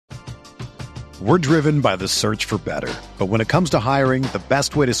We're driven by the search for better. But when it comes to hiring, the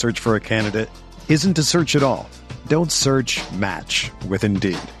best way to search for a candidate isn't to search at all. Don't search, match with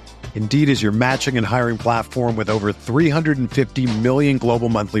Indeed. Indeed is your matching and hiring platform with over 350 million global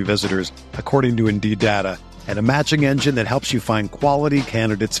monthly visitors, according to Indeed data, and a matching engine that helps you find quality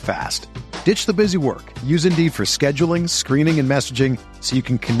candidates fast. Ditch the busy work. Use Indeed for scheduling, screening, and messaging so you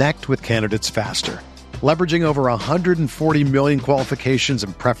can connect with candidates faster. Leveraging over 140 million qualifications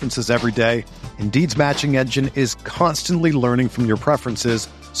and preferences every day, Indeed's matching engine is constantly learning from your preferences,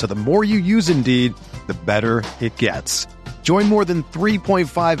 so the more you use Indeed, the better it gets. Join more than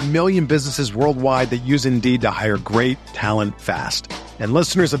 3.5 million businesses worldwide that use Indeed to hire great talent fast. And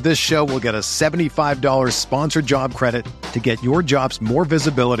listeners of this show will get a $75 sponsored job credit to get your jobs more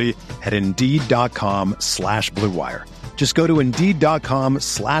visibility at Indeed.com/Blue Wire. Just go to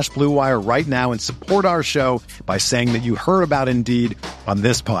Indeed.com/Blue Wire right now and support our show by saying that you heard about Indeed on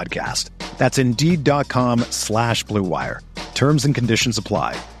this podcast. That's Indeed.com/Blue Wire. Terms and conditions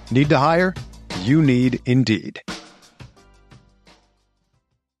apply. Need to hire? You need Indeed.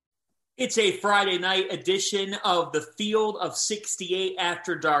 It's a Friday night edition of the Field of 68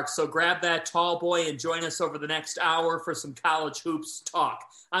 After Dark. So grab that tall boy and join us over the next hour for some college hoops talk.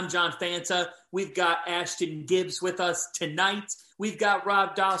 I'm John Fanta. We've got Ashton Gibbs with us tonight. We've got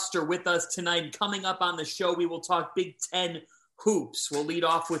Rob Doster with us tonight. And coming up on the show, we will talk Big Ten hoops. We'll lead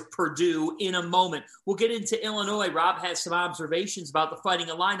off with Purdue in a moment. We'll get into Illinois. Rob has some observations about the Fighting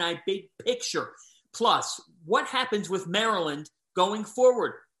Illini, big picture. Plus, what happens with Maryland going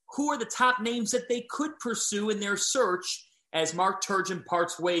forward? Who are the top names that they could pursue in their search as Mark Turgeon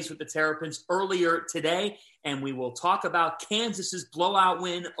parts ways with the Terrapins earlier today? And we will talk about Kansas's blowout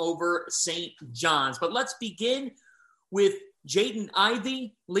win over St. John's. But let's begin with Jaden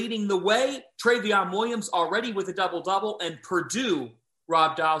Ivey leading the way. Travion Williams already with a double-double. And Purdue,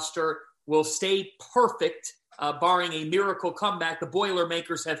 Rob Doster, will stay perfect, barring a miracle comeback. The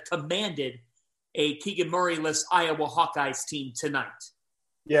Boilermakers have commanded a Keegan Murray-less Iowa Hawkeyes team tonight.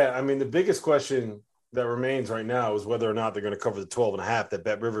 Yeah, I mean, the biggest question that remains right now is whether or not they're going to cover the 12.5 that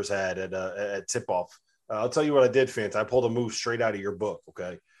Bet Rivers had at tip-off. I'll tell you what I did, Fans. I pulled a move straight out of your book,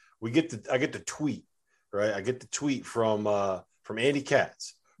 okay? I get the tweet, right? I get the tweet from Andy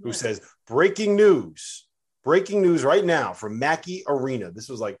Katz, who says, breaking news right now from Mackey Arena. This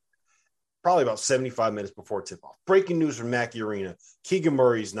was like probably about 75 minutes before tip-off. Breaking news from Mackey Arena. Keegan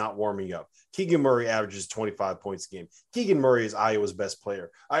Murray is not warming up. Keegan Murray averages 25 points a game. Keegan Murray is Iowa's best player.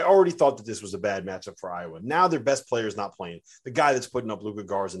 I already thought that this was a bad matchup for Iowa. Now their best player is not playing. The guy that's putting up Luka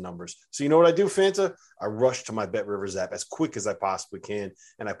Garza numbers. So you know what I do, Fanta? I rush to my Bet Rivers app as quick as I possibly can,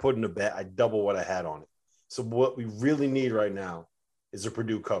 and I put in a bet. I double what I had on it. So what we really need right now is a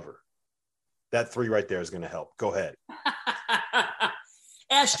Purdue cover. That 3 right there is going to help. Go ahead.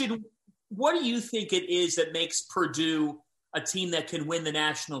 Ashton, what do you think it is that makes Purdue a team that can win the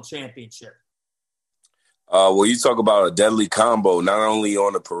national championship? Well, you talk about a deadly combo, not only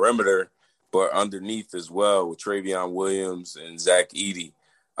on the perimeter, but underneath as well with Travion Williams and Zach Edey.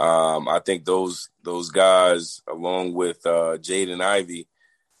 I think those guys, along with Jaden Ivey,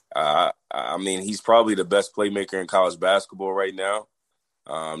 I mean, he's probably the best playmaker in college basketball right now.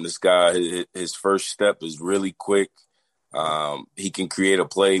 This guy, his first step is really quick. He can create a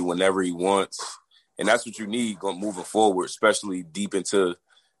play whenever he wants. And that's what you need moving forward, especially deep into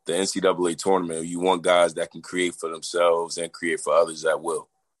the NCAA tournament. You want guys that can create for themselves and create for others at will.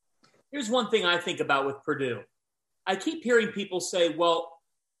 Here's one thing I think about with Purdue. I keep hearing people say, well,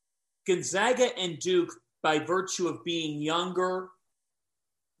 Gonzaga and Duke, by virtue of being younger,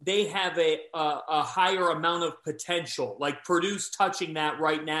 they have a higher amount of potential. Like Purdue's touching that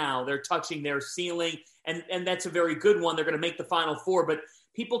right now. They're touching their ceiling, and that's a very good one. They're going to make the Final Four, but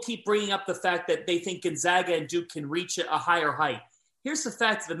people keep bringing up the fact that they think Gonzaga and Duke can reach a higher height. Here's the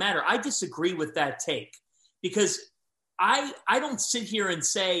fact of the matter. I disagree with that take because I don't sit here and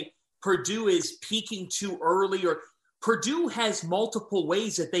say Purdue is peaking too early, or Purdue has multiple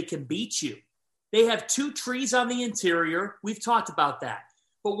ways that they can beat you. They have 2 trees on the interior. We've talked about that.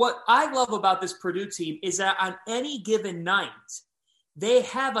 But what I love about this Purdue team is that on any given night, they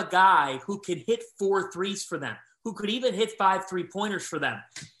have a guy who can hit 4 threes for them, who could even hit 5 3-pointers for them.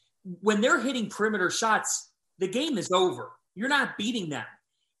 When they're hitting perimeter shots, the game is over. You're not beating them.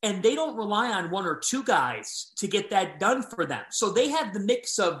 And they don't rely on 1 or 2 guys to get that done for them. So they have the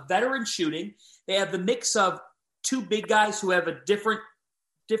mix of veteran shooting. They have the mix of 2 big guys who have a different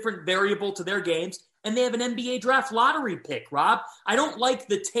variable to their games. And they have an NBA draft lottery pick, Rob. I don't like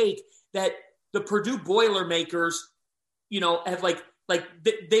the take that the Purdue Boilermakers, have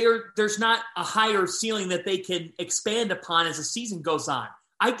there's not a higher ceiling that they can expand upon as the season goes on.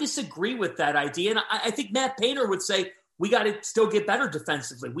 I disagree with that idea. And I think Matt Painter would say, we got to still get better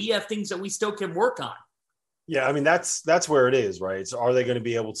defensively. We have things that we still can work on. Yeah, I mean, that's where it is, right? So are they going to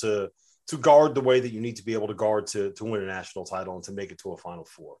be able to guard the way that you need to be able to guard to win a national title and to make it to a Final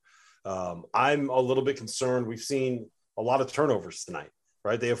Four? I'm a little bit concerned. We've seen a lot of turnovers tonight,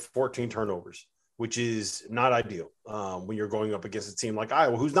 right? They have 14 turnovers, which is not ideal when you're going up against a team like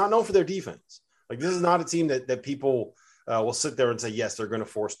Iowa, who's not known for their defense. Like, this is not a team that people will sit there and say, yes, they're going to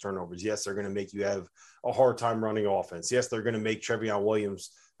force turnovers. Yes, they're going to make you have a hard time running offense. Yes, they're going to make Trevion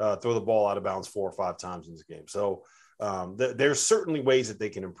Williams throw the ball out of bounds 4 or 5 times in this game. So there's certainly ways that they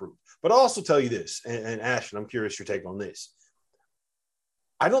can improve. But I'll also tell you this, and Ashton, I'm curious your take on this.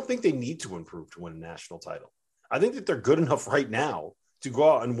 I don't think they need to improve to win a national title. I think that they're good enough right now to go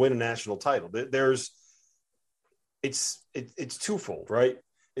out and win a national title. It's twofold, right?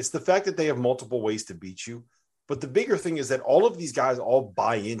 It's the fact that they have multiple ways to beat you. But the bigger thing is that all of these guys all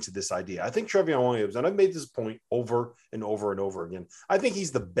buy into this idea. I think Trevion Williams, and I've made this point over and over and over again, I think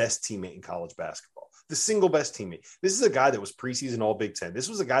he's the best teammate in college basketball, the single best teammate. This is a guy that was preseason All Big Ten. This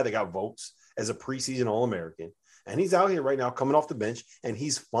was a guy that got votes as a preseason All-American. And he's out here right now coming off the bench, and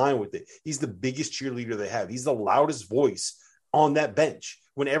he's fine with it. He's the biggest cheerleader they have. He's the loudest voice on that bench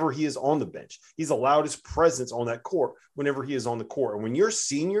whenever he is on the bench. He's the loudest presence on that court whenever he is on the court. And when your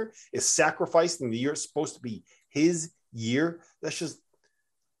senior is sacrificing the year it's supposed to be his year, that's just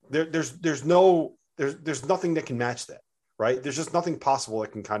there's nothing that can match that, right? There's just nothing possible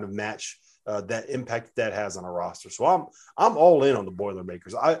that can kind of match that impact that has on a roster. So I'm all in on the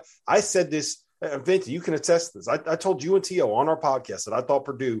Boilermakers. I said this, and Vince, you can attest to this. I told you and T.O. on our podcast that I thought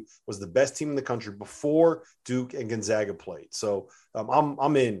Purdue was the best team in the country before Duke and Gonzaga played. So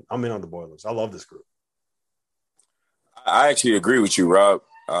I'm in on the Boilers. I love this group. I actually agree with you, Rob.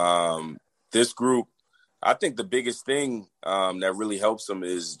 This group, I think the biggest thing that really helps them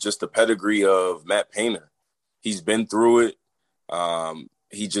is just the pedigree of Matt Painter. He's been through it.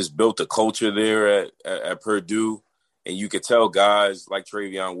 He just built a culture there at Purdue. And you could tell guys like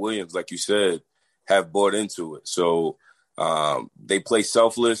Trevion Williams, like you said, have bought into it. So they play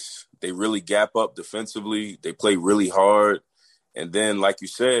selfless. They really gap up defensively. They play really hard. And then, like you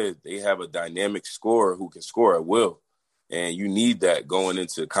said, they have a dynamic scorer who can score at will. And you need that going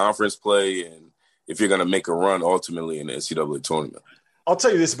into conference play and if you're going to make a run ultimately in the NCAA tournament. I'll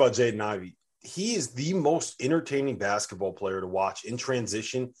tell you this about Jaden Ivey. He is the most entertaining basketball player to watch in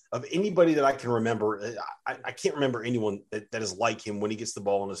transition of anybody that I can remember. I can't remember anyone that is like him when he gets the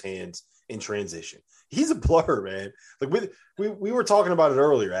ball in his hands in transition. He's a blur, man. Like we were talking about it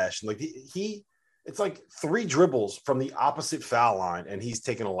earlier, Ashton. Like it's like 3 dribbles from the opposite foul line and he's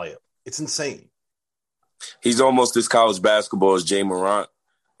taking a layup. It's insane. He's almost as college basketball as Jay Morant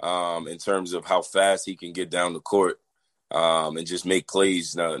in terms of how fast he can get down the court. And just make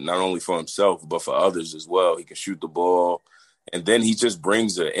plays not only for himself, but for others as well. He can shoot the ball. And then he just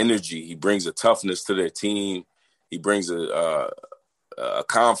brings an energy. He brings a toughness to their team. He brings a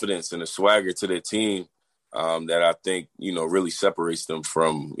confidence and a swagger to their team that I think, really separates them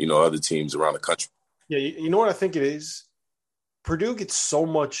from, other teams around the country. Yeah, you know what I think it is? Purdue gets so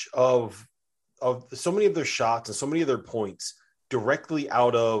much of so many of their shots and so many of their points directly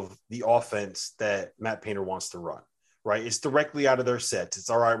out of the offense that Matt Painter wants to run. Right. It's directly out of their sets. It's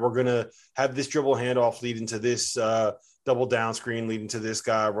all right. We're going to have this dribble handoff leading to this double down screen, leading to this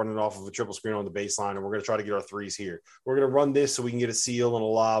guy running off of a triple screen on the baseline. And we're going to try to get our threes here. We're going to run this so we can get a seal and a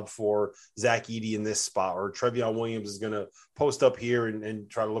lob for Zach Edey in this spot, or Trevion Williams is going to post up here and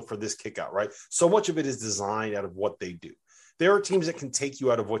try to look for this kick out. Right. So much of it is designed out of what they do. There are teams that can take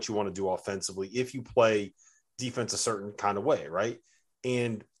you out of what you want to do offensively if you play defense a certain kind of way. Right.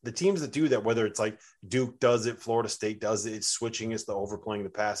 And the teams that do that, whether it's like Duke does it, Florida State does it, it's switching, it's the overplaying the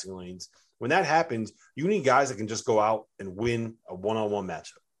passing lanes. When that happens, you need guys that can just go out and win a one-on-one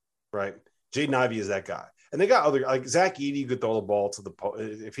matchup, right? Jaden Ivey is that guy. And they got other, like Zach Edey could throw the ball to the post.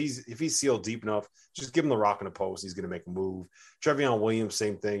 If he's sealed deep enough, just give him the rock in the post. He's going to make a move. Trevion Williams,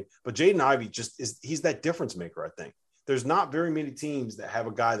 same thing. But Jaden Ivey he's that difference maker, I think. There's not very many teams that have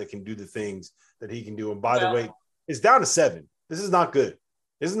a guy that can do the things that he can do. And by the way, it's down to 7. This is not good.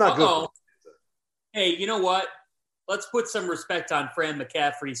 This is not good. Hey, you know what? Let's put some respect on Fran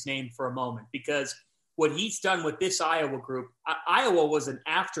McCaffrey's name for a moment, because what he's done with this Iowa group, Iowa was an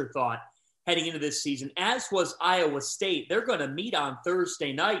afterthought heading into this season, as was Iowa State. They're going to meet on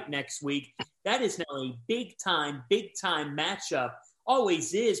Thursday night next week. That is now a big-time matchup.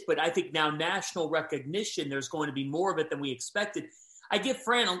 Always is, but I think now national recognition, there's going to be more of it than we expected. I give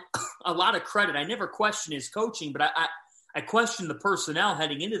Fran a lot of credit. I never question his coaching, but I question the personnel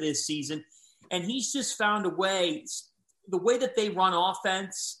heading into this season, and he's just found a way the way that they run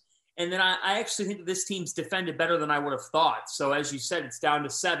offense, and then I actually think that this team's defended better than I would have thought. So as you said, it's down to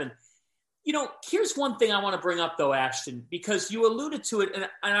 7. Here's one thing I want to bring up, though, Ashton, because you alluded to it, and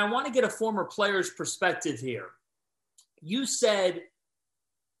I want to get a former player's perspective here. You said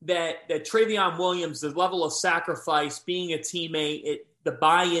that Travion Williams, the level of sacrifice, being a teammate, the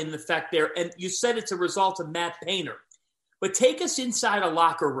buy-in, the fact there, and you said it's a result of Matt Painter. But take us inside a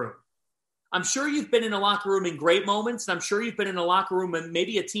locker room. I'm sure you've been in a locker room in great moments, and I'm sure you've been in a locker room and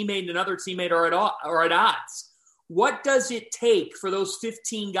maybe a teammate and another teammate are at odds. What does it take for those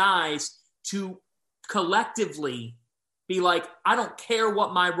 15 guys to collectively be like, I don't care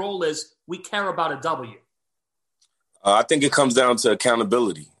what my role is, we care about a W? I think it comes down to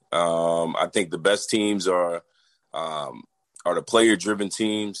accountability. I think the best teams are the player-driven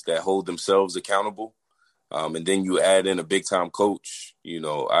teams that hold themselves accountable. And then you add in a big-time coach,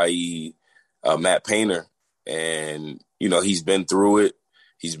 i.e. Matt Painter. And, he's been through it.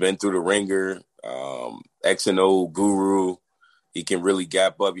 He's been through the ringer, X and O guru. He can really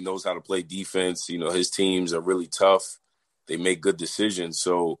gap up. He knows how to play defense. His teams are really tough. They make good decisions.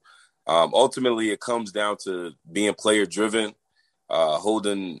 So ultimately it comes down to being player-driven,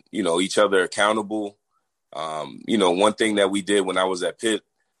 holding, each other accountable. One thing that we did when I was at Pitt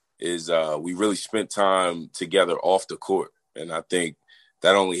is we really spent time together off the court. And I think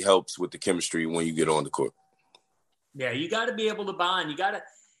that only helps with the chemistry when you get on the court. Yeah, you got to be able to bond. You got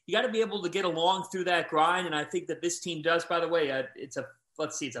to be able to get along through that grind. And I think that this team does, by the way. It's a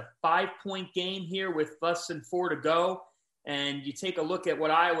 5-point game here with less than 4 to go. And you take a look at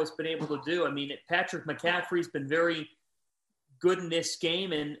what Iowa's been able to do. I mean, Patrick McCaffrey's been very good in this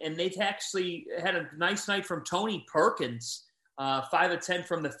game. And they've actually had a nice night from Tony Perkins, 5 of 10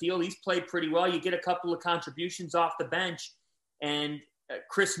 from the field. He's played pretty well. You get a couple of contributions off the bench. And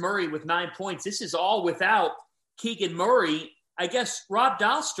Chris Murray with 9 points. This is all without Keegan Murray. I guess, Rob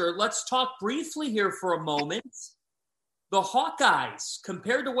Dalster, let's talk briefly here for a moment. The Hawkeyes,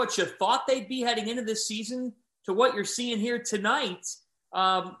 compared to what you thought they'd be heading into this season to what you're seeing here tonight,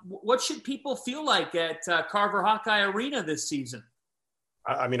 what should people feel like at Carver Hawkeye Arena this season?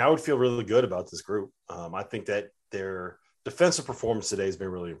 I mean, I would feel really good about this group. I think that their defensive performance today has been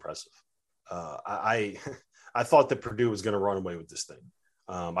really impressive. I thought that Purdue was going to run away with this thing.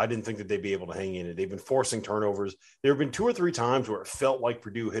 I didn't think that they'd be able to hang in it. They've been forcing turnovers. There have been 2 or 3 times where it felt like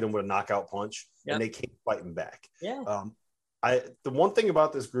Purdue hit them with a knockout punch, and they came fighting back. Yeah. The one thing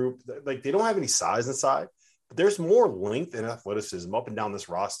about this group, like, they don't have any size inside, but there's more length and athleticism up and down this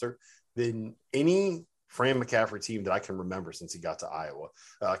roster than any Fran McCaffrey team that I can remember since he got to Iowa.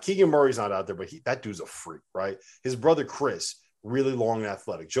 Keegan Murray's not out there, but that dude's a freak, right? His brother Chris, really long and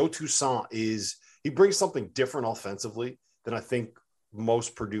athletic. Joe Toussaint he brings something different offensively than I think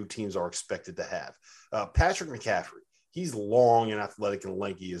most Purdue teams are expected to have. Patrick McCaffrey, he's long and athletic and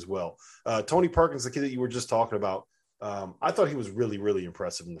lanky as well. Tony Perkins, the kid that you were just talking about, I thought he was really, really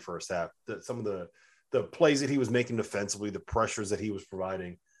impressive in the first half. Some of the plays that he was making defensively, the pressures that he was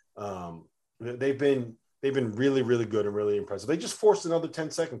providing, they've been really, really good and really impressive. They just forced another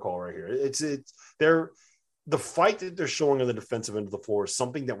 10-second call right here. The fight that they're showing on the defensive end of the floor is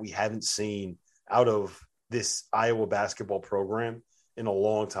something that we haven't seen out of this Iowa basketball program in a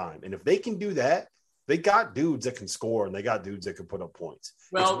long time. And if they can do that, they got dudes that can score and they got dudes that can put up points.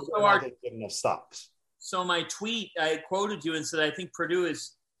 Well, they get enough stops. So my tweet, I quoted you and said, I think Purdue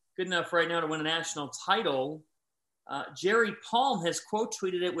is good enough right now to win a national title. Jerry Palm has quote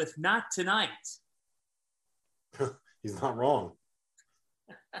tweeted it with "not tonight." He's not wrong.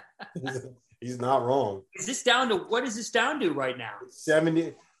 He's not wrong. Is this down to what is this down to right now?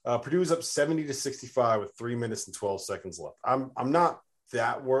 70. Purdue's up 70-65 with 3 minutes and 12 seconds left. I'm not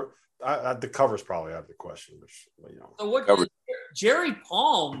that worried. The cover's probably out of the question. Which, So what?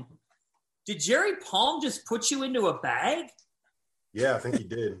 Did Jerry Palm just put you into a bag? Yeah, I think he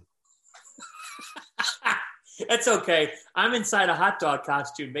did. That's okay. I'm inside a hot dog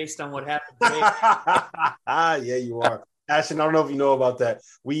costume based on what happened today. Yeah, you are. Ashton, I don't know if you know about that.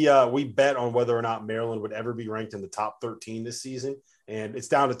 We bet on whether or not Maryland would ever be ranked in the top 13 this season, and it's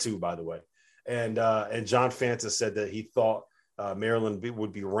down to 2, by the way. And John Fanta said that he thought Maryland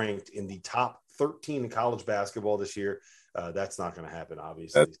would be ranked in the top 13 in college basketball this year. That's not going to happen,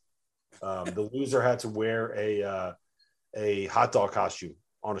 obviously. The loser had to wear a hot dog costume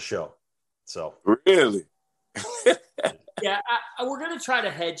on a show. So really, yeah, we're going to try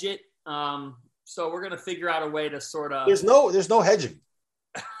to hedge it. So we're going to figure out a way to sort of. There's no hedging.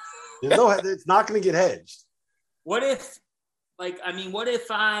 It's not going to get hedged. What if I,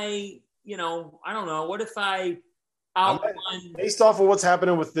 I don't know. What if I Based off of what's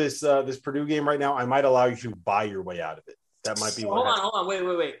happening with this Purdue game right now, I might allow you to buy your way out of it. That might be hold on.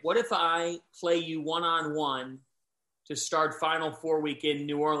 Wait. What if I play you one-on-one to start Final Four week in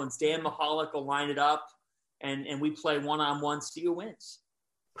New Orleans? Dan Mahalik will line it up, and we play one-on-one, see who wins.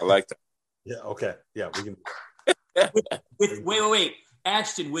 I like that. Yeah, okay. Yeah, we can. Wait.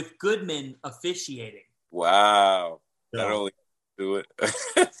 Ashton, with Goodman officiating. Wow. No. I don't really do it.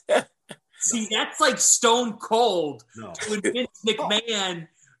 See, that's like stone cold to Vince McMahon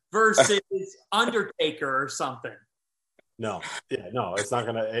versus Undertaker or something. No, it's not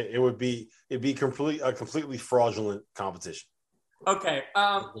gonna. It'd be a completely fraudulent competition. Okay,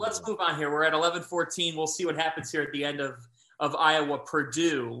 let's move on here. We're at 11:14. We'll see what happens here at the end of Iowa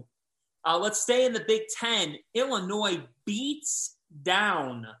Purdue. Let's stay in the Big Ten. Illinois beats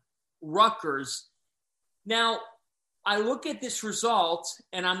down Rutgers. Now, I look at this result,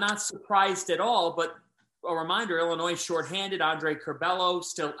 and I'm not surprised at all, but a reminder, Illinois shorthanded, Andre Curbelo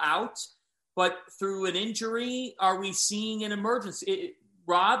still out. But through an injury, are we seeing an emergence?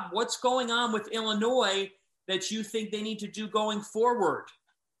 Rob, what's going on with Illinois that you think they need to do going forward?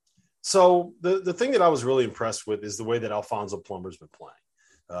 So the thing that I was really impressed with is the way that Alfonso Plummer's been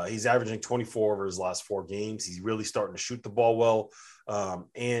playing. He's averaging 24 over his last 4 games. He's really starting to shoot the ball well.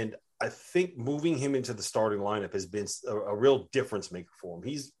 And I think moving him into the starting lineup has been a real difference maker for him.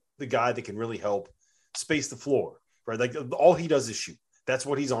 He's the guy that can really help space the floor, right? Like all he does is shoot. That's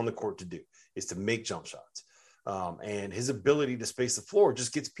what he's on the court to do, is to make jump shots. And his ability to space the floor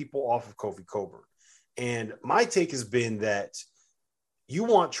just gets people off of Kofi Cockburn. And my take has been that you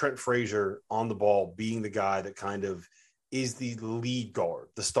want Trent Frazier on the ball being the guy that kind of is the lead guard,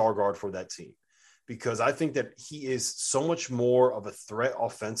 the star guard for that team. Because I think that he is so much more of a threat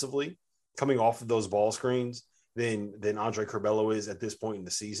offensively coming off of those ball screens than Andre Curbelo is at this point in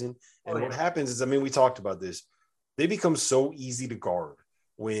the season. And what happens is, we talked about this. They become so easy to guard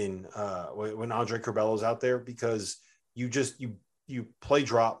when Andre Curbelo's out there, because you play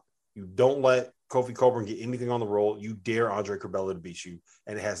drop. You don't let Kofi Cockburn get anything on the roll. You dare Andre Curbelo to beat you,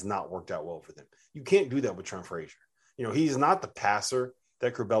 and it has not worked out well for them. You can't do that with Trent Frazier. He's not the passer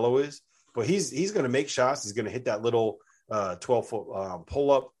that Curbelo is, but he's going to make shots. He's going to hit that little 12-foot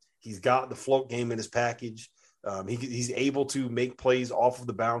pull-up. He's got the float game in his package. He's able to make plays off of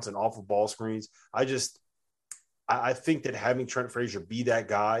the bounce and off of ball screens. I think that having Trent Frazier be that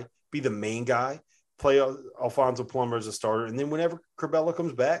guy, be the main guy, play Alfonso Plummer as a starter, and then whenever Curbelo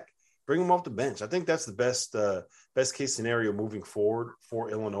comes back, bring him off the bench. I think that's the best case scenario moving forward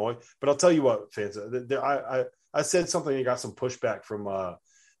for Illinois. But I'll tell you what, fans, I said something and got some pushback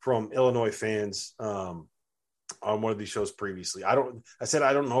from Illinois fans on one of these shows previously. I said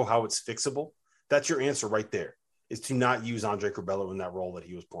I don't know how it's fixable. That's your answer right there, is to not use Andre Curbelo in that role that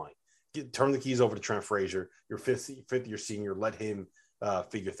he was playing. Turn the keys over to Trent Frazier, your fifth year senior. Let him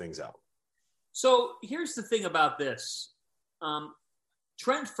figure things out. So here's the thing about this.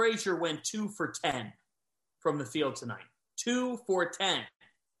 Trent Frazier went 2 for 10 from the field tonight. 2 for 10.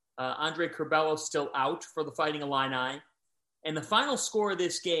 Andre Curbelo still out for the Fighting Illini. And the final score of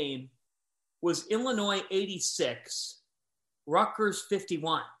this game was Illinois 86, Rutgers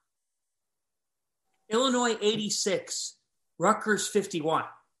 51. Illinois 86, Rutgers 51.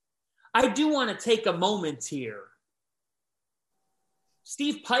 I do want to take a moment here.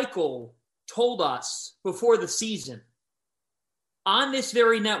 Steve Peichel told us before the season on this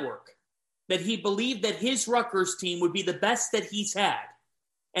very network that he believed that his Rutgers team would be the best that he's had.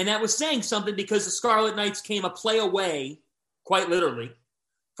 And that was saying something, because the Scarlet Knights came a play away, quite literally,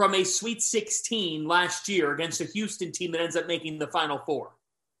 from a Sweet 16 last year against a Houston team that ends up making the Final Four.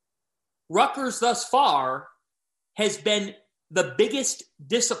 Rutgers thus far has been the biggest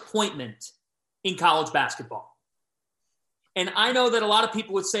disappointment in college basketball. And I know that a lot of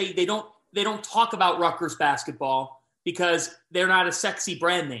people would say they don't talk about Rutgers basketball because they're not a sexy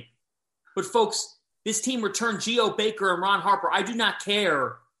brand name. But folks, this team returned Geo Baker and Ron Harper. I do not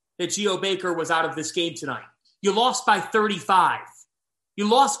care that Geo Baker was out of this game tonight. You lost by 35. You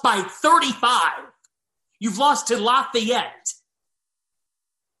lost by 35. You've lost to Lafayette.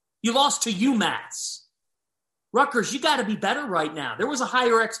 You lost to UMass. Rutgers, you got to be better right now. There was a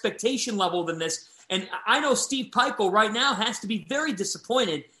higher expectation level than this. And I know Steve Peichel right now has to be very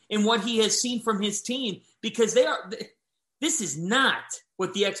disappointed in what he has seen from his team, because this is not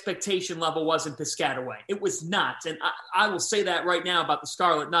what the expectation level was in Piscataway. It was not. And I will say that right now about the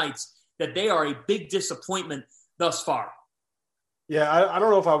Scarlet Knights, that they are a big disappointment thus far. Yeah, I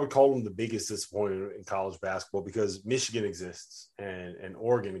don't know if I would call them the biggest disappointment in college basketball, because Michigan exists and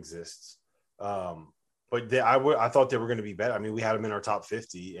Oregon exists. But I thought they were going to be better. We had them in our top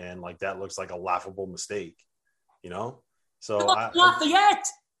 50, and that looks like a laughable mistake. So Lafayette.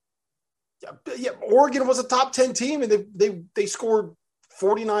 Yeah, Oregon was a top 10 team, and they scored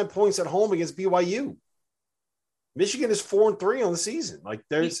 49 points at home against BYU. Michigan is 4-3 on the season. Like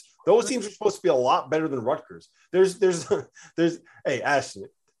those teams are supposed to be a lot better than Rutgers. There's hey, Ashton,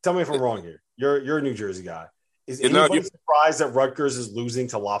 tell me if I'm wrong here. You're a New Jersey guy. Is anybody surprised that Rutgers is losing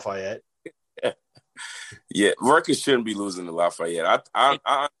to Lafayette? Yeah, Rutgers shouldn't be losing to Lafayette.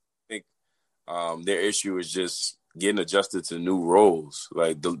 I think their issue is just getting adjusted to new roles.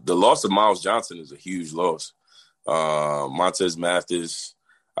 Like the loss of Miles Johnson is a huge loss. Montez Mathis,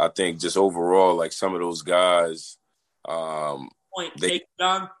 I think just overall, like some of those guys, they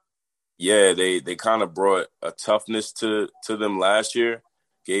kind of brought a toughness to them last year,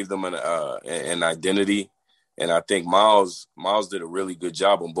 gave them an identity. And I think Miles did a really good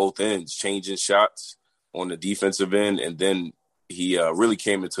job on both ends, changing shots on the defensive end. And then he really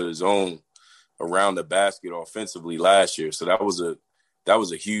came into his own around the basket offensively last year. So that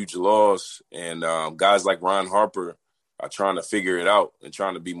was a huge loss. And guys like Ron Harper are trying to figure it out and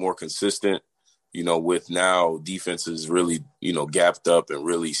trying to be more consistent, with now defenses really, gapped up and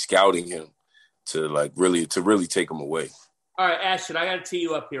really scouting him to really take him away. All right, Ashton, I got to tee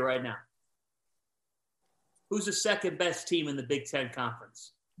you up here right now. Who's the second best team in the Big Ten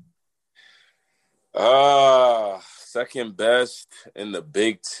Conference? Second best in the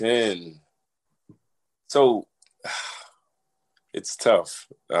Big Ten. So it's tough.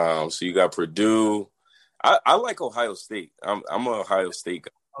 So you got Purdue. I like Ohio State. I'm an Ohio State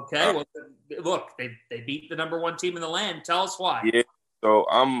guy. Okay. Well, look, they beat the number one team in the land. Tell us why. Yeah. So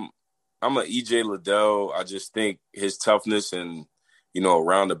I'm an EJ Liddell. I just think his toughness and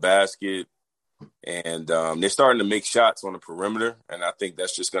around the basket. And they're starting to make shots on the perimeter, and I think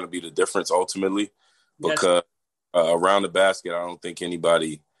that's just going to be the difference ultimately because around the basket, I don't think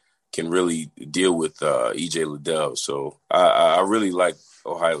anybody can really deal with EJ Liddell. So I really like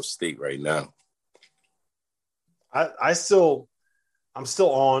Ohio State right now. I'm still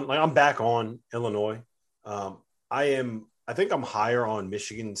on. Like I'm back on Illinois. I think I'm higher on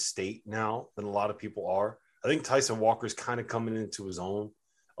Michigan State now than a lot of people are. I think Tyson Walker's kind of coming into his own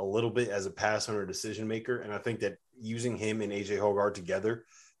a little bit as a passer or decision maker. And I think that using him and AJ Hoggard together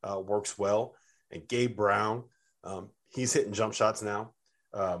works well. And Gabe Brown, he's hitting jump shots now.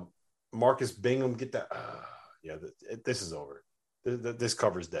 Marcus Bingham, get that. This is over. This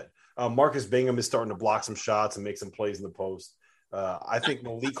cover's dead. Marcus Bingham is starting to block some shots and make some plays in the post. I think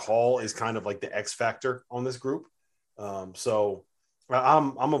Malik Hall is kind of like the X factor on this group. So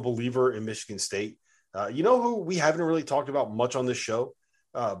I'm a believer in Michigan State. Who we haven't really talked about much on this show,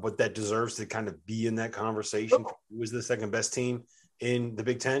 but that deserves to kind of be in that conversation. Who is the second best team in the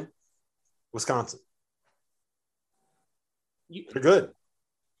Big Ten? Wisconsin. They're good.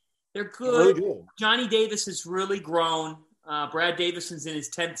 They're good. Really good. Johnny Davis has really grown. Brad Davison's in his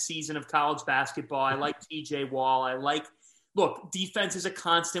 10th season of college basketball. I like TJ Wall. Look, defense is a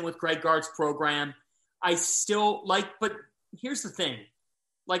constant with Greg Gard's program. I still but here's the thing.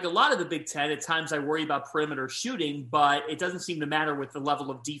 Like a lot of the Big Ten, at times I worry about perimeter shooting, but it doesn't seem to matter with the level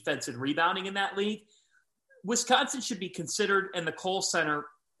of defense and rebounding in that league. Wisconsin should be considered, and the Kohl Center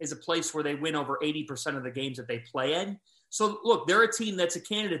is a place where they win over 80% of the games that they play in. So, look, they're a team that's a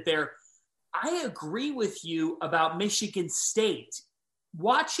candidate there. I agree with you about Michigan State.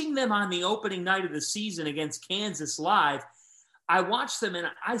 Watching them on the opening night of the season against Kansas live, I watched them, and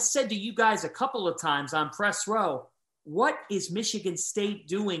I said to you guys a couple of times on Press Row, what is Michigan State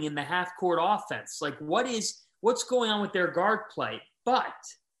doing in the half-court offense? Like, what's going on with their guard play? But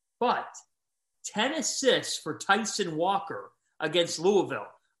 10 assists for Tyson Walker against Louisville.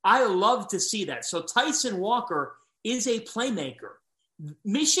 I love to see that. So Tyson Walker is a playmaker.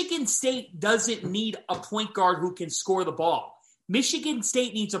 Michigan State doesn't need a point guard who can score the ball. Michigan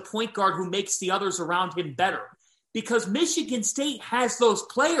State needs a point guard who makes the others around him better because Michigan State has those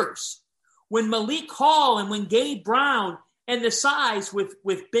players. When Malik Hall and when Gabe Brown and the size with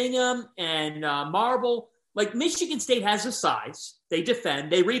Bingham and Marble, like Michigan State has the size. They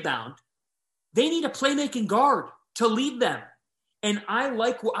defend, they rebound. They need a playmaking guard to lead them. And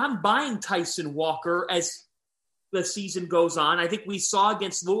I'm buying Tyson Walker as the season goes on. I think we saw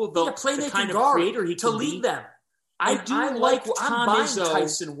against Louisville the kind of creator he to lead them. I like Tom Izzo,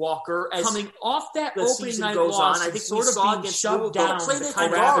 Tyson Walker as coming off that opening night loss. I think sort of being shoved down the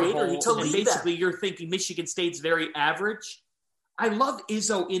kind of creator to lead them. Basically, you're thinking Michigan State's very average. I love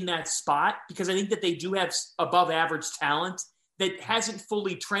Izzo in that spot because I think that they do have above average talent that hasn't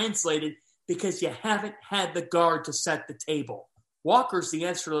fully translated because you haven't had the guard to set the table. Walker's the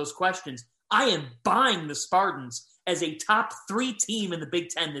answer to those questions. I am buying the Spartans as a top 3 team in the Big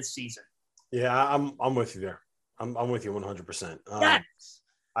Ten this season. Yeah, I'm with you there. I'm with you 100%. Yes.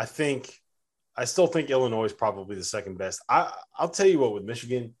 I still think Illinois is probably the second best. I'll tell you what, with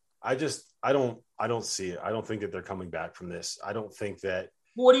Michigan, I don't see it. I don't think that they're coming back from this. I don't think that.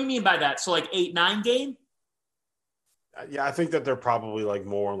 What do you mean by that? So like 8-9 game? Yeah, I think that they're probably like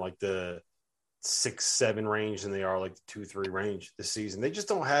more in like the 6-7 range than they are like the 2-3 range this season. They just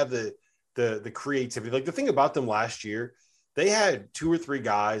don't have the creativity. Like the thing about them last year, they had 2 or 3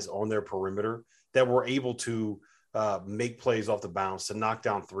 guys on their perimeter that were able to make plays off the bounce, to knock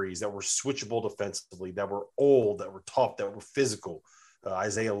down threes, that were switchable defensively, that were old, that were tough, that were physical.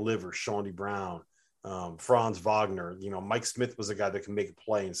 Isaiah Livers, Shawnee Brown, Franz Wagner. Mike Smith was a guy that can make a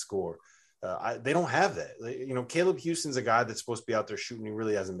play and score. They don't have that. Caleb Houston's a guy that's supposed to be out there shooting. He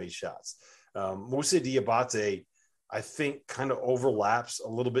really hasn't made shots. Moussa Diabate, I think, kind of overlaps a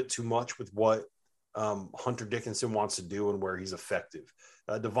little bit too much with what Hunter Dickinson wants to do and where he's effective.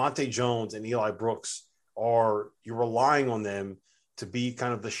 Devontae Jones and Eli Brooks you're relying on them to be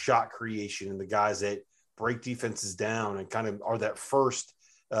kind of the shot creation and the guys that break defenses down and kind of are that first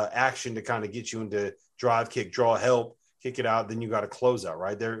action to kind of get you into drive, kick, draw, help, kick it out. Then you got to close out,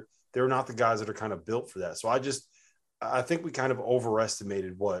 right? They're not the guys that are kind of built for that. So I think we kind of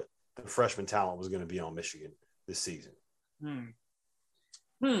overestimated what the freshman talent was going to be on Michigan this season.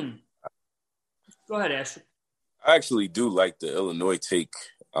 Go ahead, Ashley. I actually do like the Illinois take,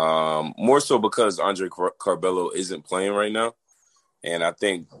 more so because Andre Carbello isn't playing right now. And I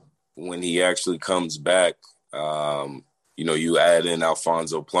think when he actually comes back, you add in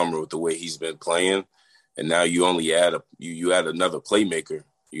Alfonso Plummer with the way he's been playing, and now you only add you add another playmaker,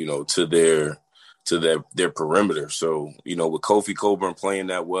 to their perimeter. So, with Kofi Coburn playing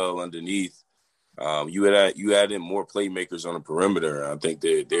that well underneath, you add in more playmakers on the perimeter. I think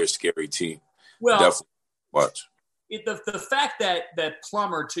they're a scary team. Well, definitely watch. The fact that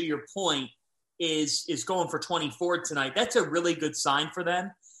Plummer, to your point, is going for 24 tonight, that's a really good sign for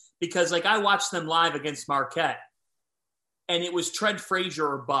them, because I watched them live against Marquette, and it was Trent Frazier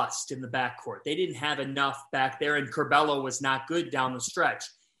or bust in the backcourt. They didn't have enough back there, and Curbelo was not good down the stretch.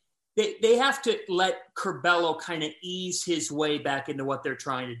 They have to let Curbelo kind of ease his way back into what they're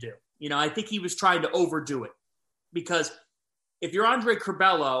trying to do. I think he was trying to overdo it, because if you're Andre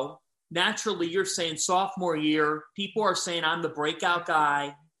Curbelo, naturally you're saying sophomore year, people are saying I'm the breakout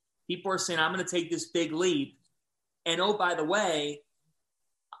guy. People are saying I'm going to take this big leap. And oh, by the way,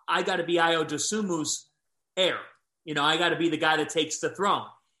 I got to be Ayo Dosunmu's heir. I got to be the guy that takes the throne.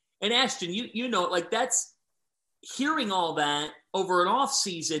 And Ashton, that's hearing all that over an off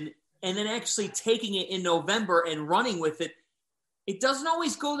season and then actually taking it in November and running with it. It doesn't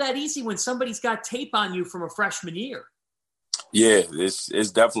always go that easy when somebody's got tape on you from a freshman year. Yeah,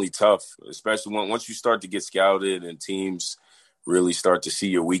 it's definitely tough, especially once you start to get scouted and teams really start to see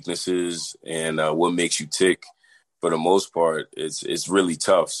your weaknesses and what makes you tick. For the most part, it's really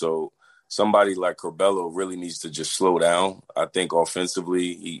tough. So somebody like Curbelo really needs to just slow down. I think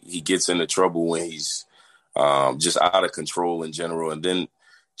offensively, he gets into trouble when he's just out of control in general. And then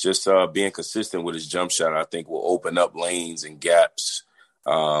just being consistent with his jump shot, I think, will open up lanes and gaps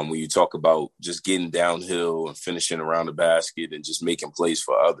when you talk about just getting downhill and finishing around the basket and just making plays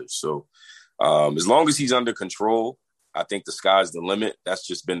for others. So as long as he's under control, I think the sky's the limit. That's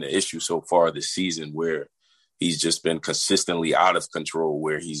just been the issue so far this season, where he's just been consistently out of control,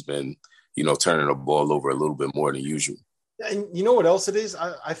 where he's been, turning the ball over a little bit more than usual. And you know what else it is?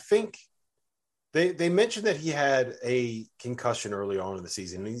 I think they mentioned that he had a concussion early on in the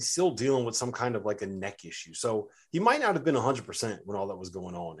season, and he's still dealing with some kind of like a neck issue. So he might not have been 100% when all that was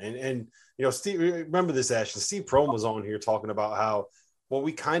going on. And Steve, remember this, Ashton, Steve Prohm was on here talking about how what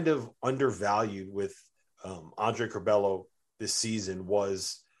we kind of undervalued with Andre Curbelo this season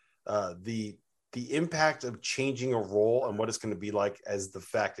was the impact of changing a role and what it's going to be like as the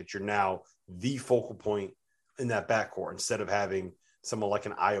fact that you're now the focal point in that backcourt, instead of having someone like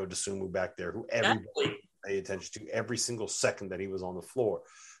an Ayo Dosunmu back there who everybody paid attention to every single second that he was on the floor.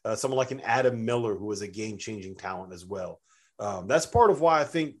 Someone like an Adam Miller, who is a game-changing talent as well. That's part of why I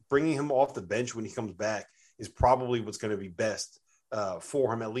think bringing him off the bench when he comes back is probably what's going to be best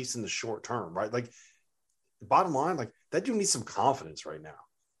for him, at least in the short term, right? Like, bottom line, like, that dude needs some confidence right now.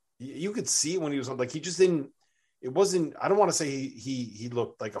 You could see it when he was on, like, he just didn't, it wasn't, I don't want to say he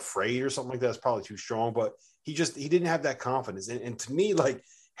looked like afraid or something like that. It's probably too strong, but he didn't have that confidence. And to me, like,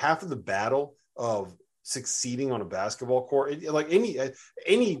 half of the battle of succeeding on a basketball court, like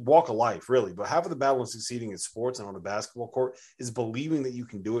any walk of life, really, but half of the battle of succeeding in sports and on a basketball court is believing that you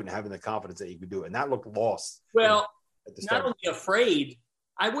can do it and having the confidence that you can do it. And that looked lost. Well, not only afraid,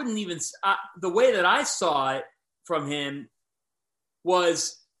 I wouldn't even, the way that I saw it from him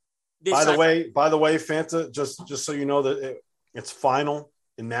was By the way, Fanta, just so you know that it's final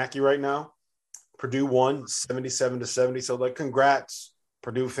in Mackey right now. Purdue won 77-70. So, congrats,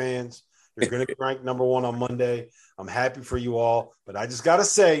 Purdue fans. You're going to be ranked number 1 on Monday. I'm happy for you all. But I just got to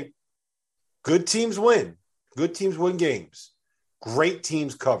say, good teams win. Good teams win games. Great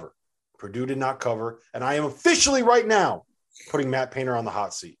teams cover. Purdue did not cover. And I am officially right now putting Matt Painter on the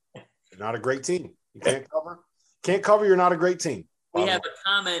hot seat. You're not a great team. You can't cover. Can't cover, you're not a great team. We have a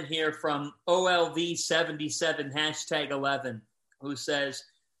comment here from OLV77 #11 who says,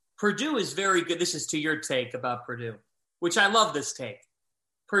 Purdue is very good. This is to your take about Purdue, which I love this take.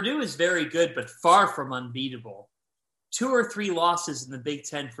 Purdue is very good, but far from unbeatable. 2 or 3 losses in the Big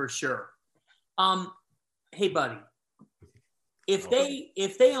Ten for sure. Hey, buddy, if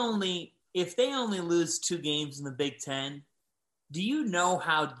they only lose 2 games in the Big Ten, do you know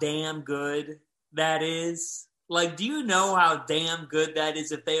how damn good that is? Do you know how damn good that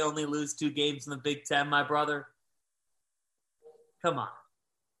is if they only lose 2 games in the Big Ten, my brother? Come on.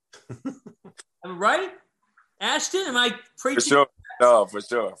 Right? Ashton, am I preaching? For sure. No, for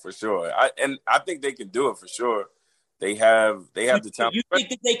sure. I think they can do it for sure. They have the talent. You think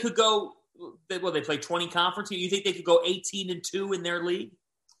that they could go they play 20 conferences? You think they could go 18-2 in their league?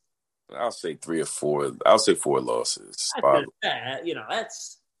 I'll say 3 or 4. I'll say 4 losses.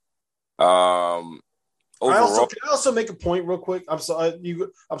 That's Overall, can I also make a point real quick? I'm sorry.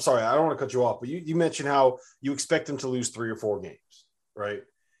 I don't want to cut you off, but you mentioned how you expect them to lose 3 or 4 games, right?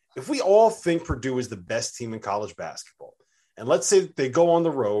 If we all think Purdue is the best team in college basketball, and let's say they go on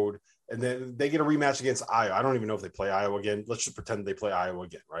the road and then they get a rematch against Iowa. I don't even know if they play Iowa again. Let's just pretend they play Iowa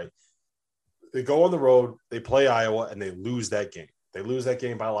again, right? They go on the road, they play Iowa, and they lose that game. They lose that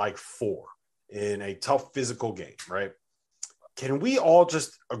game by 4 in a tough physical game, right? Can we all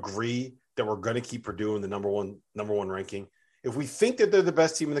just agree that we're going to keep Purdue in the number one ranking? If we think that they're the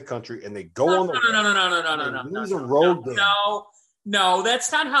best team in the country and they go on the road, lose a road game. No,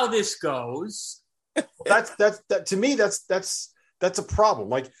 that's not how this goes. That to me, that's a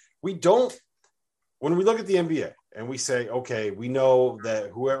problem. We don't, when we look at the NBA and we say, okay, we know that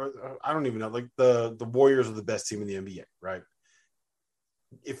whoever, I don't even know, the Warriors are the best team in the NBA, right?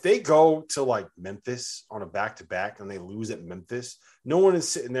 If they go to Memphis on a back-to-back and they lose at Memphis, no one is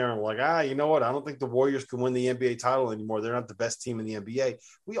sitting there and you know what? I don't think the Warriors can win the NBA title anymore. They're not the best team in the NBA.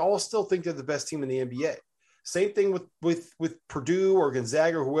 We all still think they're the best team in the NBA. Same thing with Purdue or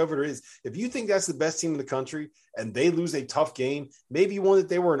Gonzaga or whoever it is. If you think that's the best team in the country and they lose a tough game, maybe one that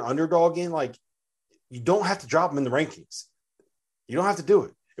they were an underdog in, you don't have to drop them in the rankings. You don't have to do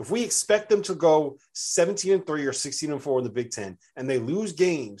it. If we expect them to go 17-3 or 16-4 in the Big Ten and they lose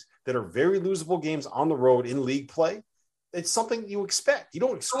games that are very losable games on the road in league play, it's something you expect. You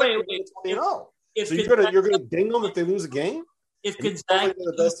don't expect them to 20-0. So you're gonna ding them if they lose a game? If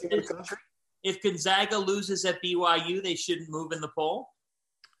Gonzaga loses at BYU, they shouldn't move in the poll?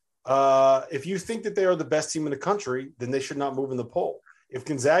 If you think that they are the best team in the country, then they should not move in the poll. If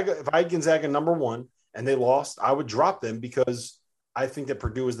I had Gonzaga number 1 and they lost, I would drop them because I think that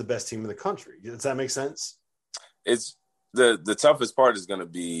Purdue is the best team in the country. Does that make sense? It's the toughest part is going to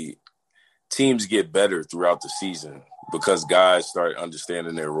be teams get better throughout the season because guys start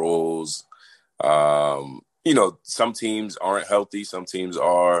understanding their roles. Some teams aren't healthy. Some teams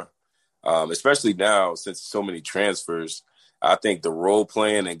are, especially now since so many transfers. I think the role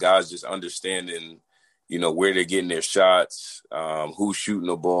playing and guys just understanding, where they're getting their shots, who's shooting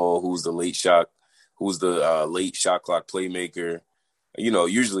the ball, who's the late shot clock playmaker.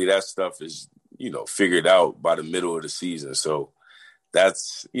 Usually that stuff is, figured out by the middle of the season. So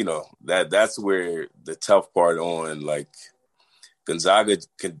that's, that's where the tough part on, Gonzaga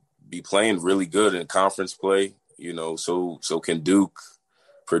can be playing really good in conference play, so can Duke.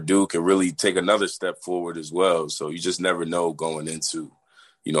 Purdue can really take another step forward as well. So you just never know going into,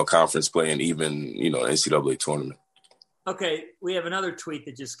 conference play and even, NCAA tournament. Okay, we have another tweet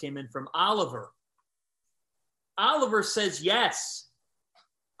that just came in from Oliver. Oliver says, yes,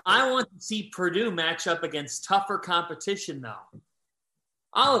 I want to see Purdue match up against tougher competition, though.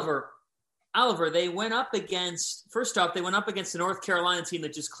 Oliver, they went up against the North Carolina team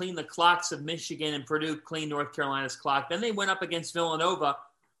that just cleaned the clocks of Michigan, and Purdue cleaned North Carolina's clock. Then they went up against Villanova,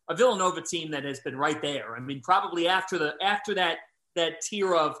 a Villanova team that has been right there. I mean, probably after that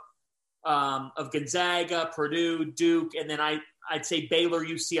tier of Gonzaga, Purdue, Duke, and then I'd say Baylor,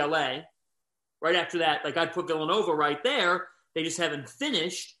 UCLA. Right after that, I'd put Villanova right there. They just haven't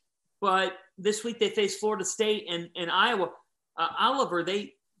finished. But this week they face Florida State and Iowa. Oliver,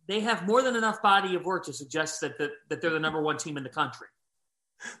 they have more than enough body of work to suggest that they're the number 1 team in the country.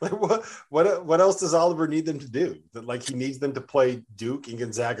 Like what else does Oliver need them to do? That like he needs them to play Duke and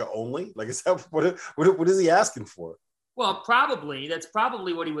Gonzaga only? Like is that what is he asking for? Well, that's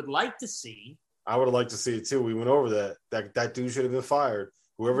probably what he would like to see. I would have liked to see it too. We went over that. That dude should have been fired.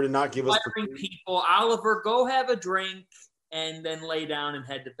 Whoever did not give us people, Oliver, go have a drink and then lay down and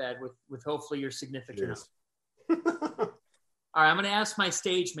head to bed with hopefully your significant other. All right, I'm going to ask my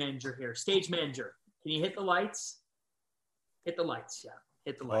stage manager here. Stage manager, can you hit the lights? Hit the lights, yeah.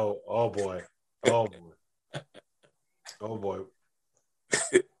 Hit the lights. Oh boy. Oh boy. Oh boy.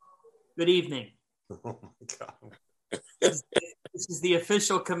 Good evening. Oh my God. This is the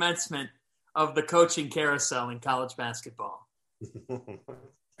official commencement of the coaching carousel in college basketball.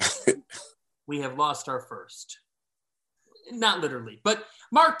 We have lost our first. Not literally, but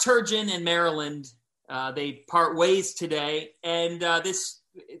Mark Turgeon and Maryland, they part ways today. And this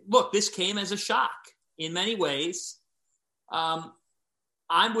came as a shock in many ways. I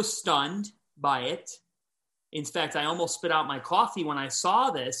was stunned by it. In fact, I almost spit out my coffee when I saw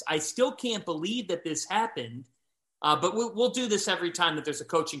this. I still can't believe that this happened. But we'll do this every time that there's a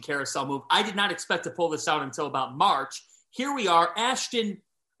coaching carousel move. I did not expect to pull this out until about March. Here we are. Ashton,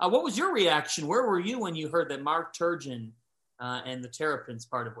 what was your reaction? Where were you when you heard that Mark Turgeon and the Terrapins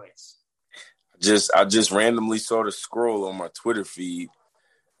parted ways? I just randomly saw the scroll on my Twitter feed.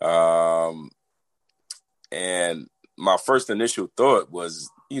 And my first initial thought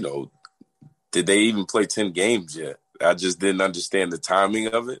was, did they even play 10 games yet? I just didn't understand the timing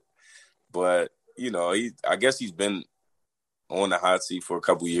of it. But, I guess he's been on the hot seat for a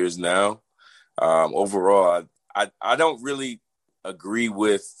couple years now. Overall, I don't really agree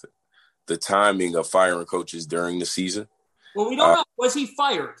with the timing of firing coaches during the season. Well, we don't know. Was he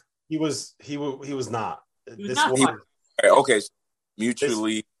fired? He was not. He was not fired. Okay, so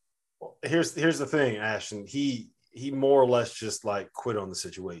mutually. Here's the thing, Ashton. He more or less just like quit on the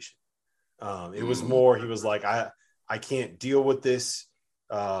situation. It was more, he was like, I can't deal with this.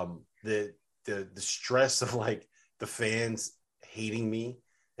 The stress of like the fans hating me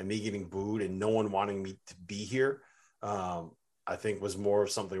and me getting booed and no one wanting me to be here. I think was more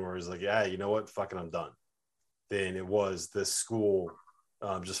of something where he's like, yeah, you know what? Fucking I'm done. Than it was the school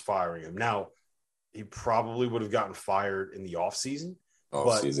just firing him. Now, he probably would have gotten fired in the off season,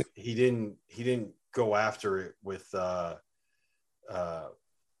 but he didn't go after it with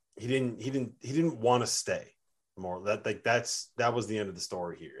he didn't want to stay more. That was the end of the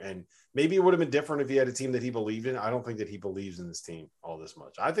story here. And maybe it would have been different if he had a team that he believed in. I don't think that he believes in this team all this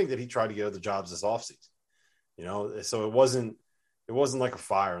much. I think that he tried to get other jobs this offseason. So it wasn't like a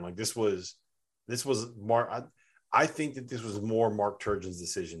fire. And like this was Mark. I think that this was more Mark Turgeon's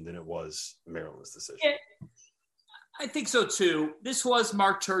decision than it was Maryland's decision. Yeah, I think so too. This was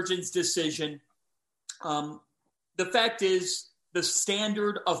Mark Turgeon's decision. The fact is, the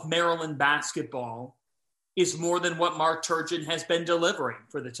standard of Maryland basketball is more than what Mark Turgeon has been delivering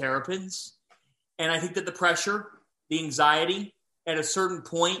for the Terrapins. And I think that the pressure, the anxiety, at a certain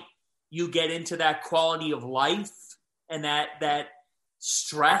point, you get into that quality of life and that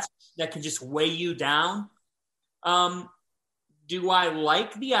stress that can just weigh you down. Do I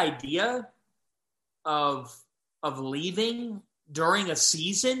like the idea of leaving during a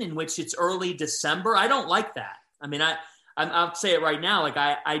season in which it's early December? I don't like that. I mean, I'll say it right now. Like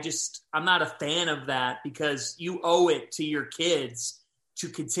I'm not a fan of that because you owe it to your kids to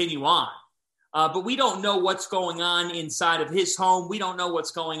continue on. But we don't know what's going on inside of his home. We don't know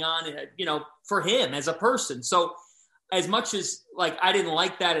what's going on, for him as a person. So as much as like, I didn't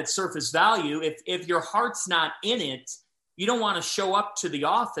like that at surface value, if your heart's not in it, you don't want to show up to the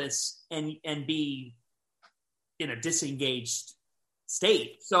office and be in a disengaged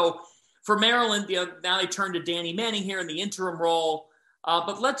state. So for Maryland, now they turn to Danny Manning here in the interim role.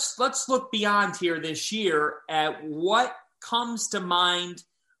 But let's look beyond here this year at what comes to mind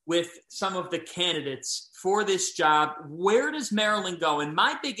with some of the candidates for this job. Where does Maryland go? And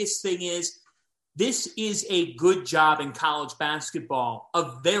my biggest thing is, this is a good job in college basketball,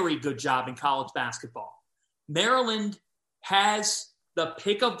 a very good job in college basketball. Maryland has the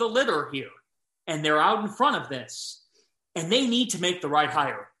pick of the litter here, and they're out in front of this, and they need to make the right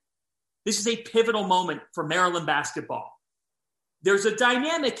hire. This is a pivotal moment for Maryland basketball. There's a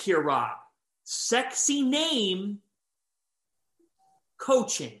dynamic here, Rob. Sexy name,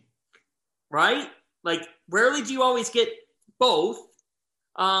 coaching, right? Like, rarely do you always get both.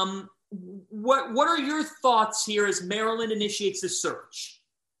 What are your thoughts here as Maryland initiates the search?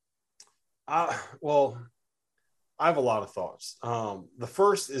 Well, I have a lot of thoughts. The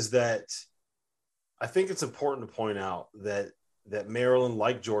first is that I think it's important to point out that Maryland,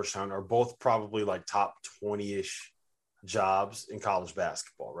 like Georgetown, are both probably like top 20-ish jobs in college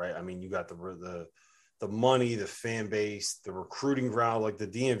basketball, right? I mean, you got the money, the fan base, the recruiting ground. Like the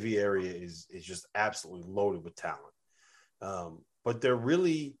DMV area is just absolutely loaded with talent. But they're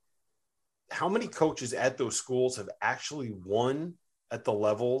really, how many coaches at those schools have actually won at the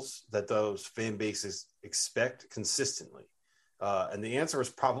levels that those fan bases expect consistently? And the answer is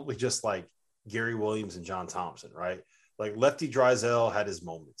probably just like Gary Williams and John Thompson, right? Like Lefty Driesell had his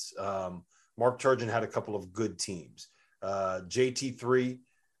moments. Mark Turgeon had a couple of good teams. JT3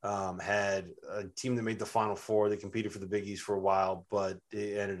 had a team that made the Final Four. They competed for the Big East for a while, but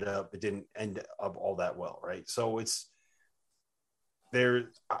it didn't end up all that well, right? So it's there.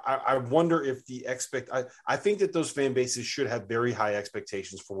 I wonder if I think that those fan bases should have very high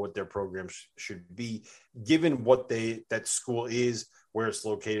expectations for what their programs should be, given what that school is, where it's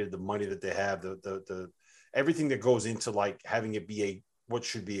located, the money that they have, the everything that goes into like having it be what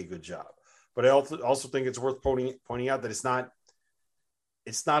should be a good job. But I also think it's worth pointing out that it's not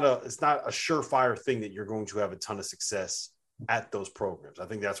a surefire thing that you're going to have a ton of success at those programs. I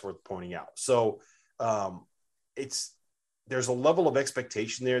think that's worth pointing out. So there's a level of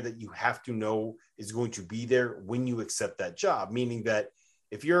expectation there that you have to know is going to be there when you accept that job, meaning that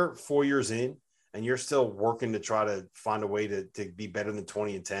if you're 4 years in and you're still working to try to find a way to be better than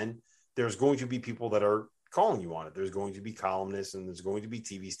 20-10, there's going to be people that are calling you on it. There's going to be columnists, and there's going to be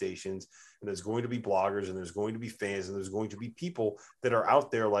TV stations, and there's going to be bloggers, and there's going to be fans, and there's going to be people that are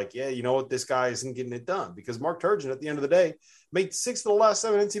out there like, yeah, you know what, this guy isn't getting it done, because Mark Turgeon at the end of the day made 6 of the last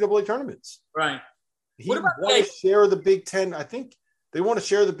 7 NCAA tournaments. Right. He want to share the Big Ten. I think they want to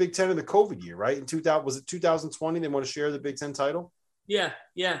share the Big Ten in the COVID year, right? In 2020? They want to share the Big Ten title. Yeah,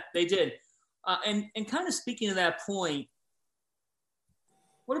 they did. And kind of speaking to that point,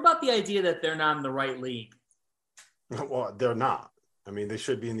 what about the idea that they're not in the right league? Well, they're not. I mean, they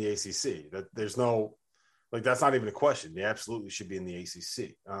should be in the ACC. There's no, like, that's not even a question. They absolutely should be in the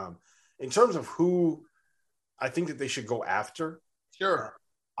ACC. In terms of who I think that they should go after, sure.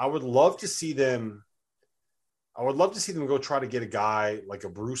 I would love to see them go try to get a guy like a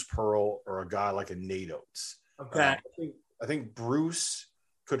Bruce Pearl or a guy like a Nate Oates. Okay. I think Bruce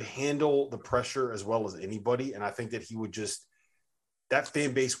could handle the pressure as well as anybody, and I think that he would that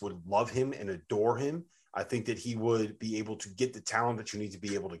fan base would love him and adore him. I think that he would be able to get the talent that you need to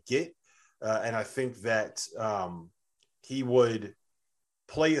be able to get. And I think that he would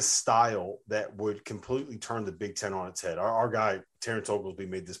play a style that would completely turn the Big Ten on its head. Our guy, Terrence Oglesby,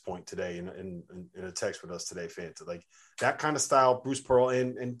 made this point today in a text with us today, fans. Like that kind of style, Bruce Pearl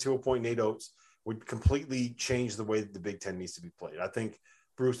and to a point, Nate Oates, would completely change the way that the Big Ten needs to be played. I think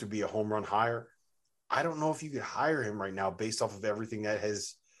Bruce would be a home run hire. I don't know if you could hire him right now based off of everything that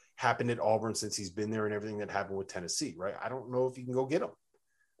has happened at Auburn since he's been there and everything that happened with Tennessee, right? I don't know if you can go get him.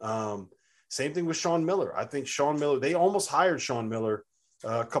 Same thing with Sean Miller. I think Sean Miller, they almost hired Sean Miller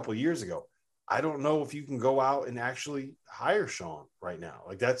a couple of years ago. I don't know if you can go out and actually hire Sean right now.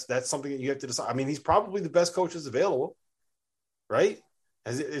 Like that's something that you have to decide. I mean, he's probably the best coach that's available, right?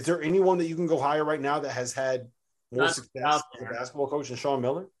 Is there anyone that you can go hire right now that has had more success as a basketball coach than Sean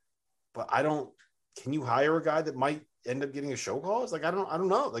Miller? But can you hire a guy that might end up getting a show cause? Like, I don't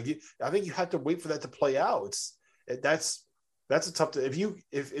know. Like, I think you have to wait for that to play out. That's a tough if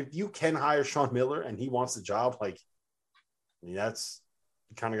you can hire Sean Miller and he wants the job, like, I mean, you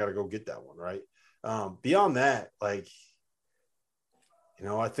kind of got to go get that one, right? Beyond that, like, you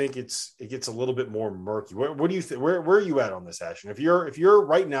know, I think it gets a little bit more murky. What do you think? Where are you at on this, Ashton? If you're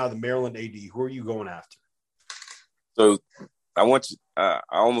right now the Maryland AD, who are you going after? So I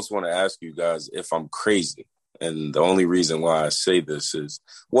almost want to ask you guys if I'm crazy. And the only reason why I say this is,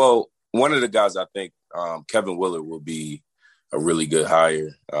 well, one of the guys I think Kevin Willard will be a really good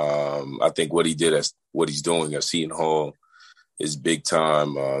hire. I think what he's doing at Seton Hall is big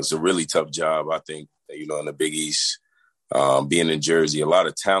time. It's a really tough job. I think, you know, in the Big East, being in Jersey, a lot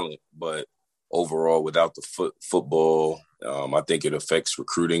of talent, but overall without the football, I think it affects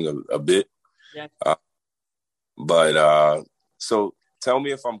recruiting a bit. Yeah. So tell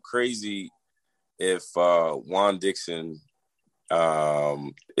me if I'm crazy. If Juan Dixon,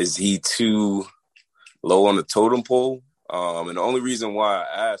 is he too low on the totem pole? And the only reason why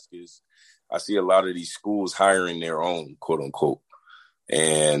I ask is I see a lot of these schools hiring their own, quote unquote.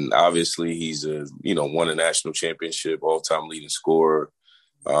 And obviously he's won a national championship, all-time leading scorer.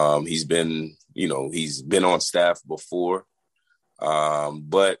 He's been on staff before.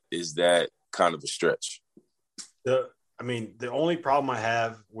 But is that kind of a stretch? The only problem I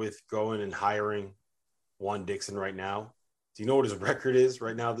have with going and hiring Juan Dixon right now, do you know what his record is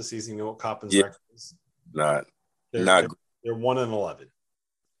right now this season? You know what Coppin's record is? They're 1-11.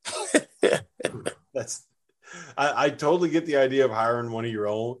 I totally get the idea of hiring one of your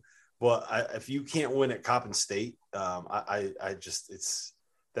own, but if you can't win at Coppin State, that's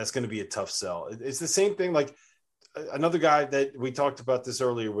going to be a tough sell. It's the same thing. Like another guy that we talked about this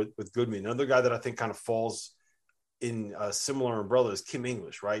earlier with Goodman, another guy that I think kind of falls in a similar umbrella is Kim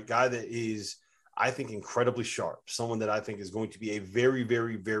English, right? Guy that is, I think, incredibly sharp. Someone that I think is going to be a very,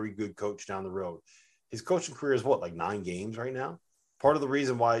 very, very good coach down the road. His coaching career is like 9 games right now. Part of the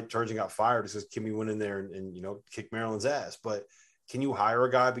reason why Turgeon got fired is because Kimmy went in there and kicked Maryland's ass. But can you hire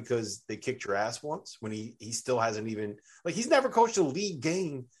a guy because they kicked your ass once when he still hasn't even he's never coached a league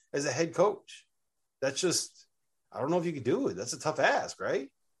game as a head coach? That's just, I don't know if you could do it. That's a tough ask, right?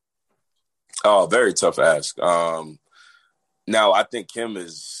 Oh, very tough ask. Now I think Kim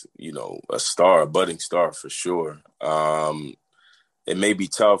is, a star, a budding star for sure. It may be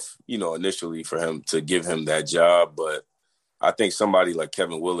tough, initially for him to give him that job, but I think somebody like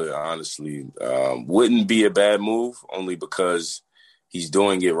Kevin Willard, honestly, wouldn't be a bad move, only because he's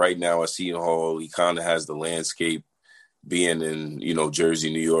doing it right now at Seton Hall. He kind of has the landscape being in,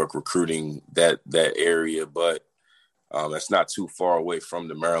 Jersey, New York, recruiting that area, but that's not too far away from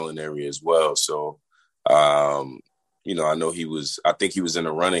the Maryland area as well. So, I know I think he was in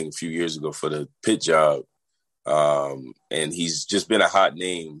the running a few years ago for the Pitt job. And he's just been a hot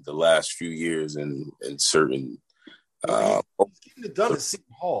name the last few years in certain. He's getting it done at Seton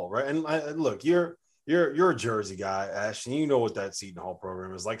Hall, right? And look, you're a Jersey guy, Ash, and you know what that Seton Hall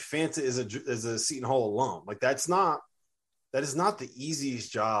program is like. Fanta is a Seton Hall alum. Like that is not the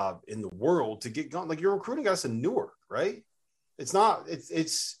easiest job in the world to get going. Like you're recruiting guys to Newark, right? It's not.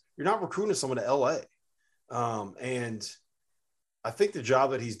 It's you're not recruiting someone to LA, and I think the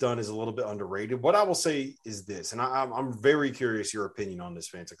job that he's done is a little bit underrated. What I will say is this, and I'm very curious your opinion on this,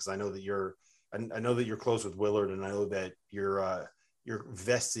 Fanta, because I know that you're close with Willard, and I know that you're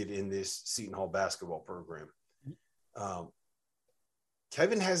vested in this Seton Hall basketball program.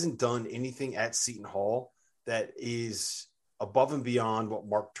 Kevin hasn't done anything at Seton Hall that is above and beyond what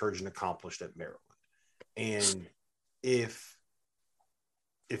Mark Turgeon accomplished at Maryland. And if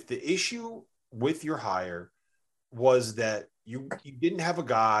the issue with your hire was that you didn't have a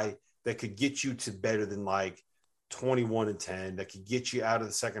guy that could get you to better than 21-10, that could get you out of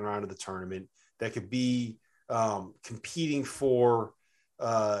the second round of the tournament, that could be competing for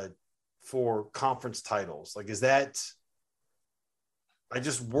conference titles. Is that? I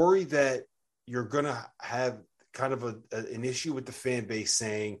just worry that you're going to have kind of an issue with the fan base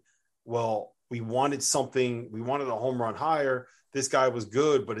saying, well, we wanted a home run hire. This guy was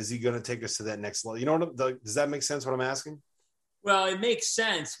good, but is he going to take us to that next level? Does that make sense what I'm asking? Well, it makes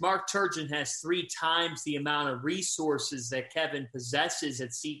sense. Mark Turgeon has 3 times the amount of resources that Kevin possesses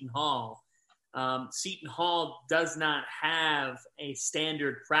at Seton Hall. Seton Hall does not have a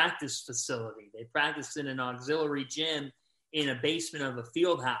standard practice facility. They practice in an auxiliary gym in a basement of a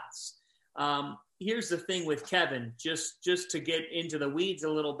field house. Here's the thing with Kevin, just to get into the weeds a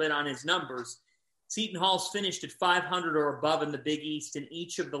little bit on his numbers. Seton Hall's finished at 500 or above in the Big East in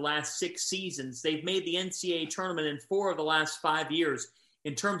each of the last 6 seasons. They've made the NCAA tournament in 4 of the last 5 years.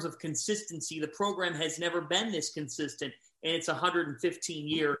 In terms of consistency, the program has never been this consistent in its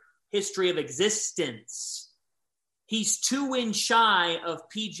 115-year history of existence. He's 2 wins shy of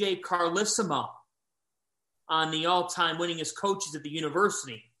PJ Carlesimo on the all-time winningest coaches at the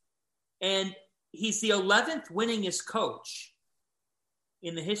university. And he's the 11th winningest coach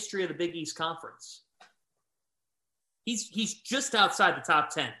in the history of the Big East Conference. He's just outside the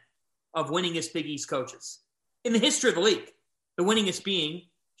top 10 of winningest Big East coaches in the history of the league. The winningest being,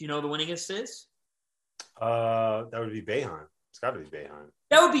 do you know who the winningest is? That would be Boeheim. It's got to be Boeheim.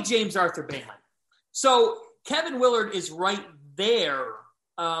 That would be James Arthur Boeheim. So Kevin Willard is right there.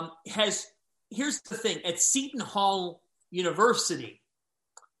 Here's the thing. At Seton Hall University,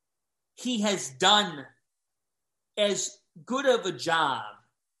 he has done as good of a job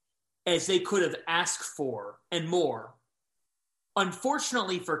as they could have asked for and more.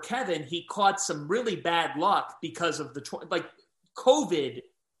 Unfortunately for Kevin, he caught some really bad luck because of the COVID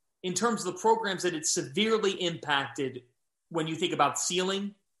in terms of the programs that it severely impacted. When you think about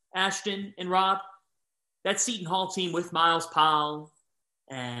ceiling, Ashton and Rob, that Seton Hall team with Miles Powell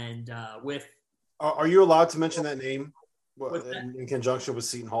and with... Are you allowed to mention that name in conjunction with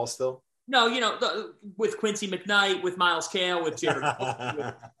Seton Hall still? No, with Quincy McKnight, with Miles Kale, with Jared.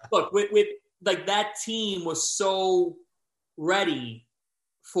 with that team was so ready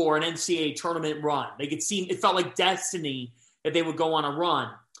for an NCAA tournament run. It felt like destiny that they would go on a run.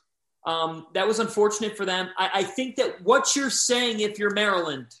 That was unfortunate for them. I think that what you're saying, if you're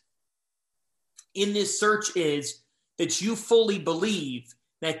Maryland, in this search is that you fully believe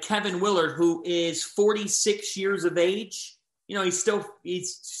that Kevin Willard, who is 46 years of age,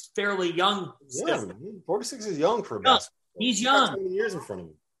 he's fairly young. Yeah, 46 is young for a No, basketball. he's young. Got 20 years in front of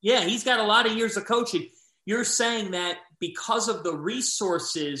him. Yeah, he's got a lot of years of coaching. You're saying that because of the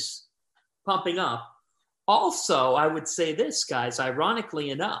resources pumping up. Also, I would say this, guys, ironically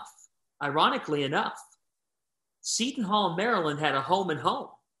enough, Seton Hall, Maryland had a home and home.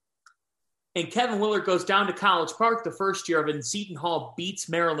 And Kevin Willard goes down to College Park the first year of it, and Seton Hall beats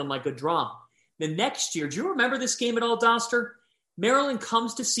Maryland like a drum. The next year, do you remember this game at all, Doster? Maryland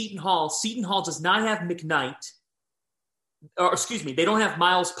comes to Seton Hall. Seton Hall does not have McKnight. Or excuse me, they don't have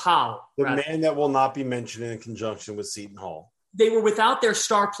Miles Powell. The man that will not be mentioned in conjunction with Seton Hall. They were without their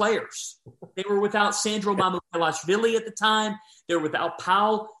star players. They were without Sandro Mamukelashvili at the time. They were without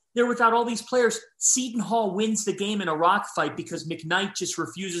Powell. They were without all these players. Seton Hall wins the game in a rock fight because McKnight just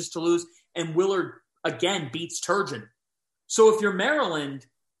refuses to lose, and Willard, again, beats Turgeon. So if you're Maryland,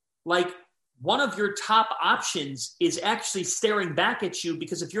 like, one of your top options is actually staring back at you,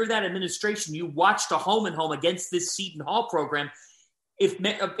 because if you're that administration, you watched a home and home against this Seton Hall program.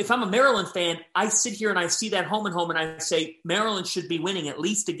 If I'm a Maryland fan, I sit here and I see that home and home and I say Maryland should be winning at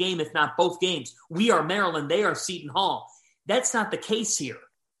least a game, if not both games. We are Maryland. They are Seton Hall. That's not the case here.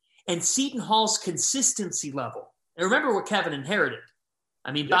 And Seton Hall's consistency level, and remember what Kevin inherited.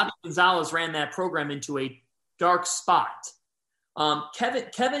 I mean, Bobby Gonzalez ran that program into a dark spot.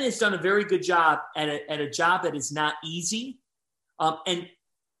 Kevin has done a very good job at a job that is not easy. And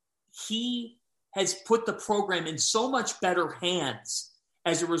he has put the program in so much better hands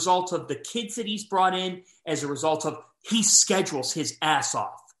as a result of the kids that he's brought in, as a result of he schedules his ass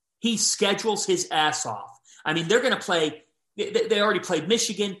off. I mean, they're going to play. They already played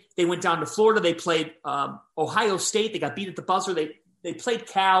Michigan. They went down to Florida. They played Ohio State. They got beat at the buzzer. They played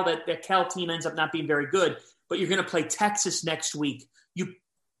Cal. That Cal team ends up not being very good. But you're going to play Texas next week.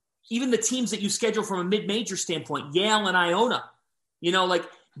 Even the teams that you schedule from a mid-major standpoint, Yale and Iona,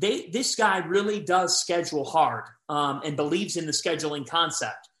 this guy really does schedule hard and believes in the scheduling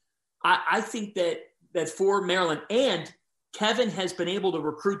concept. I think that for Maryland, and Kevin has been able to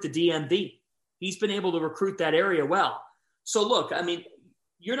recruit the DMV. He's been able to recruit that area well. So look, I mean,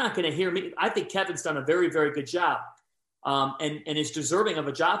 you're not going to hear me. I think Kevin's done a very, very good job and is deserving of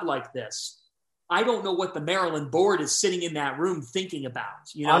a job like this. I don't know what the Maryland board is sitting in that room thinking about.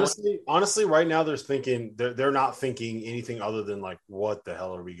 Honestly, right now they're not thinking anything other than like, what the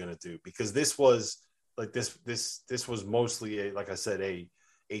hell are we going to do? Because this was like this was mostly like I said, a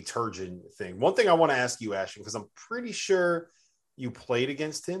Turgeon thing. One thing I want to ask you, Ashton, because I'm pretty sure you played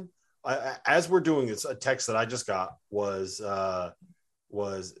against him. As we're doing this, a text that I just got was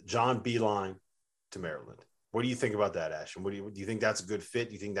John Beeline to Maryland. What do you think about that, Ashton? Do you think that's a good fit?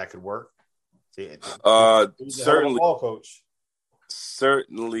 Do you think that could work? Certainly, ball coach.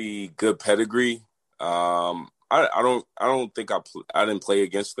 Certainly good pedigree. I don't think I didn't play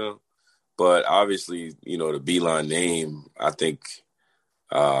against them, but obviously, the Beeline name, I think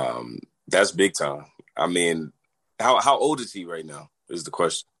that's big time. I mean, how old is he right now is the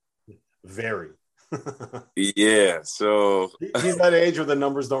question. Very. Yeah, so he's that age where the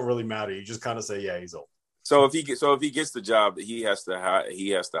numbers don't really matter. You just kind of say, yeah, he's old. So if he gets the job, he has to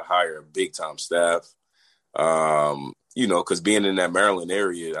hire a big time staff. Because being in that Maryland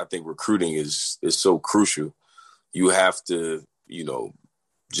area, I think recruiting is so crucial. You have to,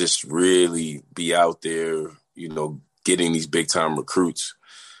 just really be out there, getting these big time recruits.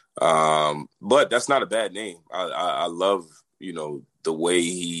 But that's not a bad name. I love, the way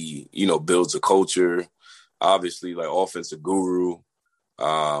he, builds a culture. Obviously, like offensive guru,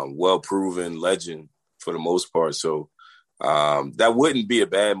 well proven legend for the most part. So that wouldn't be a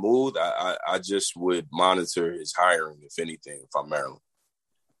bad move. I just would monitor his hiring, if anything, if I'm Maryland.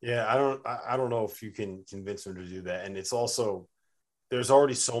 Yeah, I don't know if you can convince him to do that. And it's also, there's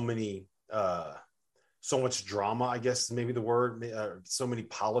already so much drama, I guess, maybe the word, so many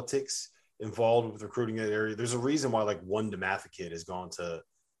politics involved with recruiting that area. There's a reason why like one DeMatha kid has gone to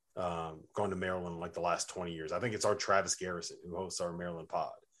Maryland in like the last 20 years. I think it's our Travis Garrison who hosts our Maryland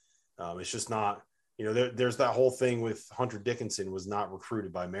pod. It's just not, there's that whole thing with Hunter Dickinson was not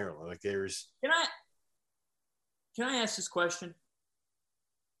recruited by Maryland. Like there's. Can I ask this question?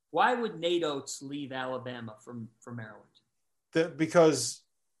 Why would Nate Oates leave Alabama for Maryland? Because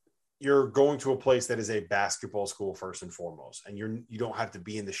you're going to a place that is a basketball school first and foremost, and you don't have to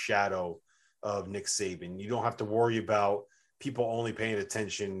be in the shadow of Nick Saban. You don't have to worry about people only paying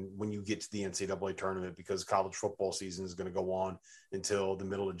attention when you get to the NCAA tournament because college football season is going to go on until the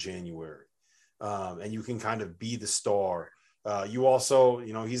middle of January. And you can kind of be the star. You also,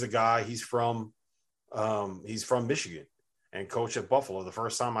 he's a guy, he's from Michigan. and coach at Buffalo. The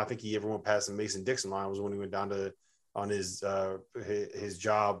first time I think he ever went past the Mason Dixon line was when he went down to on his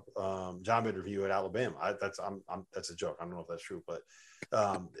job interview at Alabama. That's a joke. I don't know if that's true, but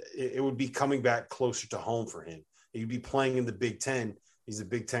it would be coming back closer to home for him. He'd be playing in the Big Ten. He's a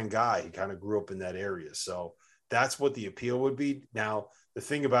Big Ten guy. He kind of grew up in that area. So that's what the appeal would be. Now, the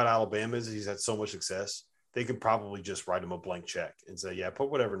thing about Alabama is he's had so much success. They could probably just write him a blank check and say, yeah, put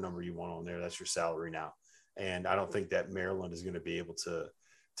whatever number you want on there. That's your salary now. And I don't think that Maryland is going to be able to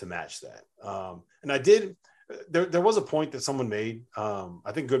match that. And I did – there was a point that someone made.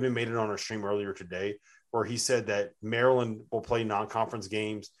 I think Goodman made it on our stream earlier today where he said that Maryland will play non-conference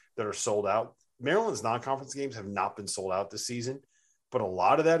games that are sold out. Maryland's non-conference games have not been sold out this season, but a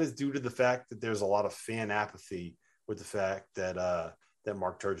lot of that is due to the fact that there's a lot of fan apathy with the fact that that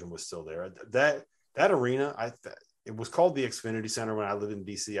Mark Turgeon was still there. That arena, it was called the Xfinity Center when I lived in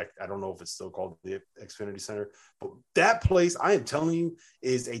DC. I don't know if it's still called the Xfinity Center, but that place, I am telling you,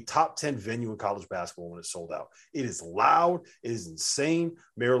 is a top 10 venue in college basketball when it's sold out. It is loud. It is insane.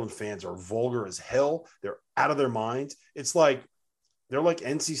 Maryland fans are vulgar as hell. They're out of their minds. It's like they're like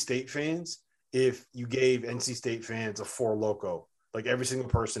NC State fans. If you gave NC State fans a Four Loko, like every single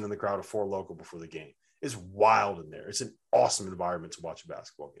person in the crowd a Four Loko before the game. It's wild in there. It's an awesome environment to watch a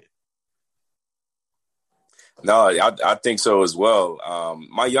basketball game. No, I think so as well.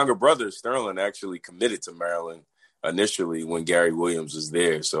 My younger brother, Sterling, actually committed to Maryland initially when Gary Williams was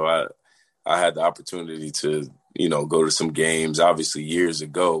there. So I had the opportunity to, go to some games, obviously years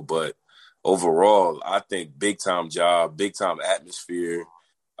ago. But overall, I think big-time job, big-time atmosphere.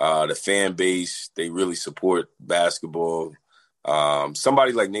 The fan base, they really support basketball.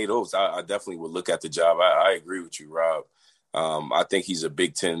 Somebody like Nate Oates, I definitely would look at the job. I agree with you, Rob. I think he's a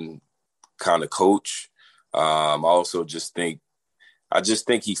Big Ten kind of coach. I also just think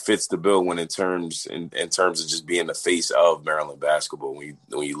he fits the bill when in terms of just being the face of Maryland basketball when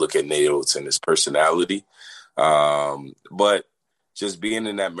you look at Nate Oates and his personality. But just being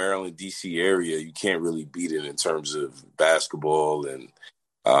in that Maryland DC area, you can't really beat it in terms of basketball, and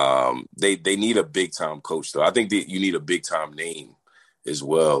they need a big time coach though. I think that you need a big time name as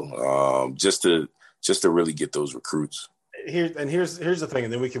well, just to really get those recruits. Here's the thing,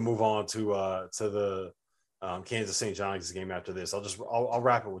 and then we can move on to the Kansas St. John's game after this. I'll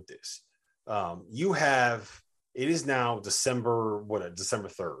wrap it with this. It is now December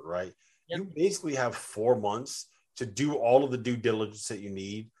 3rd, right? Yep. You basically have 4 months to do all of the due diligence that you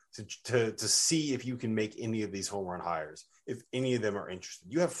need to see if you can make any of these home run hires, if any of them are interested.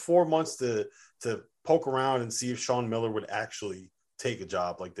 You have 4 months to poke around and see if Sean Miller would actually take a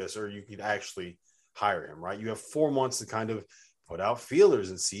job like this, or you could actually hire him, right? You have 4 months to kind of put out feelers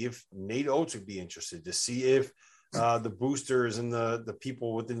and see if Nate Oates would be interested, to see if the boosters and the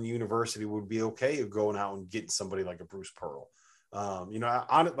people within the university would be okay with going out and getting somebody like a Bruce Pearl.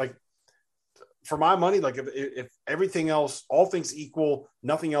 For my money, like if everything else, all things equal,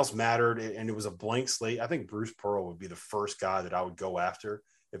 nothing else mattered, and it was a blank slate, I think Bruce Pearl would be the first guy that I would go after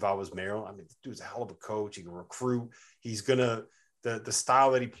if I was Maryland. I mean, the dude's a hell of a coach. He can recruit. He's the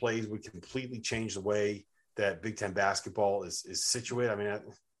style that he plays would completely change the way that Big Ten basketball is situated. I mean,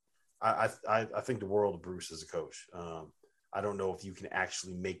 I think the world of Bruce as a coach. I don't know if you can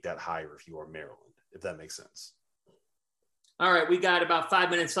actually make that hire if you are Maryland, if that makes sense. All right, we got about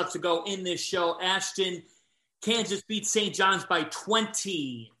 5 minutes left to go in this show. Ashton, Kansas beat St. John's by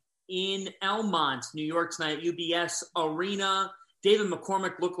 20 in Elmont, New York tonight at UBS Arena. David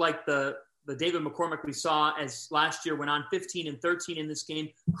McCormick looked like the David McCormick we saw as last year, went on 15 and 13 in this game.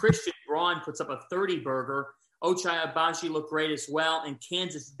 Christian Braun puts up a 30-burger. Ochai Agbaji looked great as well. And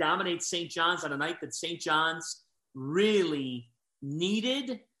Kansas dominates St. John's on a night that St. John's really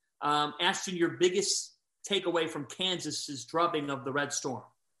needed. Ashton, your biggest takeaway from Kansas's drubbing of the Red Storm?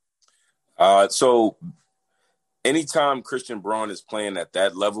 So anytime Christian Braun is playing at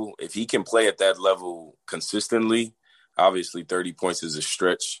that level, if he can play at that level consistently, obviously 30 points is a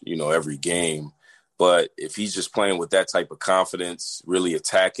stretch, every game. But if he's just playing with that type of confidence, really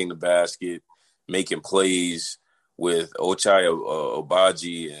attacking the basket, making plays with Ochai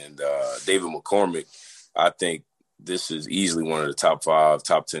Agbaji and David McCormick, I think this is easily one of the top 5,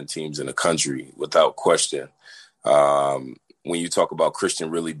 top 10 teams in the country, without question. When you talk about Christian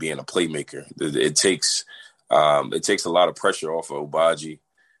really being a playmaker, it takes a lot of pressure off of Agbaji.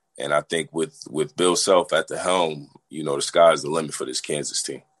 And I think with Bill Self at the helm, the sky's the limit for this Kansas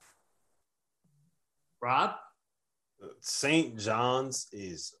team. Rob? St. John's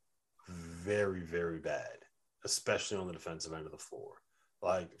is very, very bad, especially on the defensive end of the floor.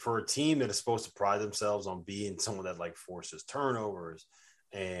 Like, for a team that is supposed to pride themselves on being someone that forces turnovers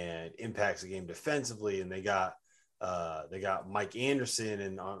and impacts the game defensively, and they got They got Mike Anderson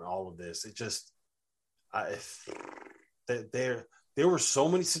and on all of this. It just, there were so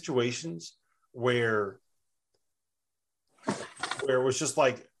many situations where it was just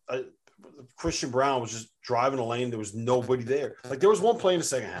like Christian Brown was just driving a lane. There was nobody there. Like there was one play in the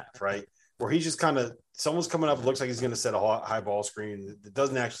second half, right, where he just kind of someone's coming up. It looks like he's going to set a high ball screen. It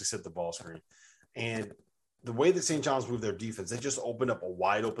doesn't actually set the ball screen, and the way that St. John's moved their defense, they just opened up a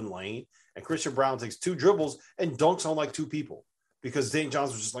wide open lane, and Christian Brown takes 2 dribbles and dunks on like 2 people because St.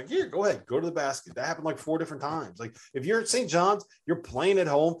 John's was just like, here, go ahead, go to the basket. That happened like 4 different times. Like if you're at St. John's, you're playing at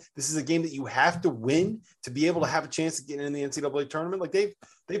home. This is a game that you have to win to be able to have a chance to get in the NCAA tournament. Like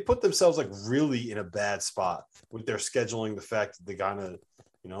they put themselves like really in a bad spot with their scheduling. The fact that they kind of,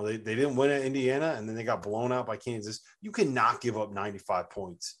 they didn't win at Indiana and then they got blown out by Kansas. You cannot give up 95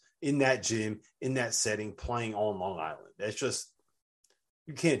 points in that gym, in that setting, playing on Long Island. That's just,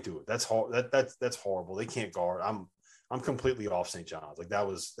 you can't do it. That's hard. That's horrible. They can't guard. I'm completely off St. John's. Like that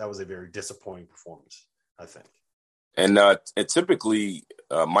was a very disappointing performance, I think. And typically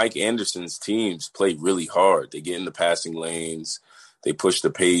Mike Anderson's teams play really hard. They get in the passing lanes. They push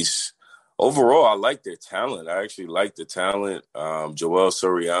the pace. Overall, I like their talent. I actually like the talent. Joel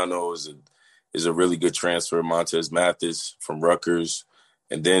Soriano is a really good transfer. Montez Mathis from Rutgers.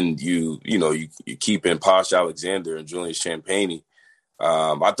 And then you keep in Posh Alexander and Julian Champagny.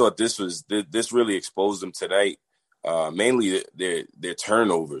 I thought this really exposed them tonight. Mainly their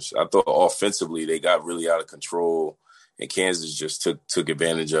turnovers. I thought offensively they got really out of control, and Kansas just took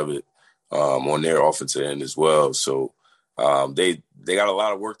advantage of it on their offensive end as well. So they got a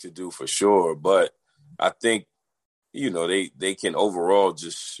lot of work to do for sure. But I think they can overall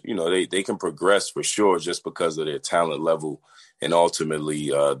just they can progress for sure just because of their talent level. And ultimately,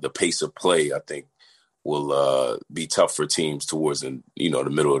 the pace of play, I think, will be tough for teams towards the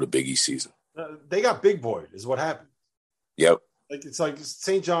middle of the Big East season. They got big boy is what happened. Yep. Like it's like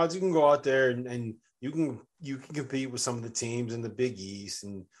St. John's. You can go out there and you can compete with some of the teams in the Big East,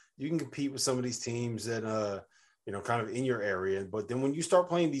 and you can compete with some of these teams that kind of in your area. But then when you start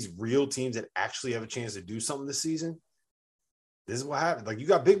playing these real teams that actually have a chance to do something this season, this is what happened. Like you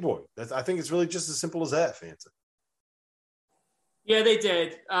got big boy. I think it's really just as simple as that, Fanta. Yeah, they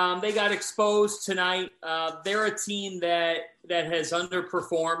did. They got exposed tonight. They're a team that has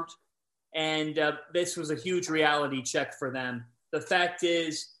underperformed, and this was a huge reality check for them. The fact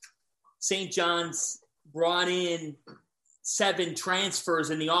is, St. John's brought in 7 transfers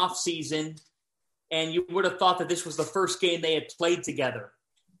in the offseason, and you would have thought that this was the first game they had played together.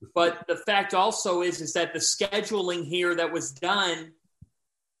 But the fact also is that the scheduling here that was done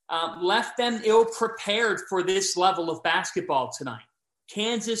left them ill-prepared for this level of basketball tonight.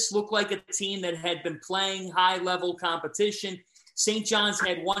 Kansas looked like a team that had been playing high-level competition. St. John's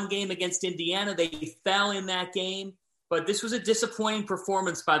had one game against Indiana. They fell in that game. But this was a disappointing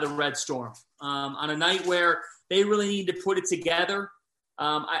performance by the Red Storm on a night where they really need to put it together.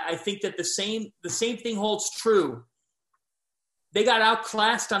 I think that the same thing holds true. They got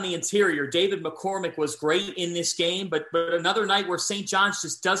outclassed on the interior. David McCormick was great in this game, but another night where St. John's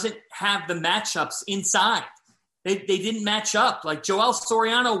just doesn't have the matchups inside. They didn't match up. Like Joel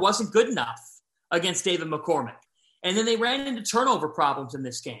Soriano wasn't good enough against David McCormick. And then they ran into turnover problems in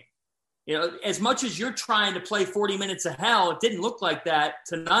this game. As much as you're trying to play 40 minutes of hell, it didn't look like that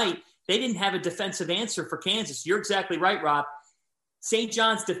tonight. They didn't have a defensive answer for Kansas. You're exactly right, Rob. St.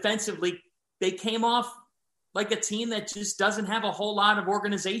 John's defensively, they came off like a team that just doesn't have a whole lot of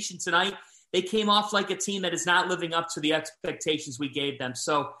organization tonight. They came off like a team that is not living up to the expectations we gave them.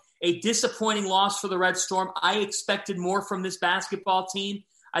 So a disappointing loss for the Red Storm. I expected more from this basketball team.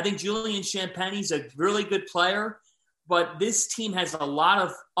 I think Julian Champagny's a really good player, but this team has a lot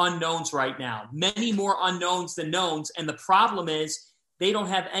of unknowns right now, many more unknowns than knowns. And the problem is they don't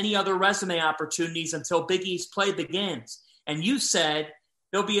have any other resume opportunities until Big East play begins. And you said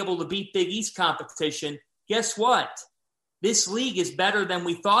they'll be able to beat Big East competition. Guess what? This league is better than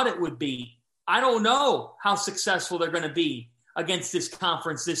we thought it would be. I don't know how successful they're going to be against this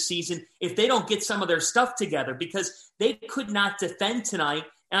conference this season if they don't get some of their stuff together, because they could not defend tonight.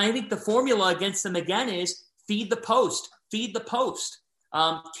 And I think the formula against them again is feed the post, feed the post.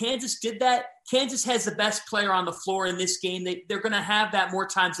 Kansas did that. Kansas has the best player on the floor in this game. They're going to have that more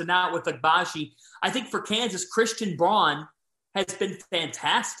times than not with Agbaji. I think for Kansas, Christian Braun has been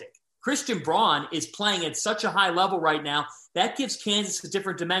fantastic. Christian Braun is playing at such a high level right now. That gives Kansas a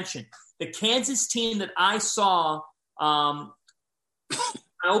different dimension. The Kansas team that I saw on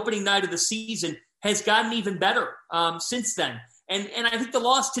opening night of the season has gotten even better since then. And I think the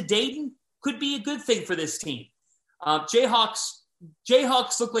loss to Dayton could be a good thing for this team. Jayhawks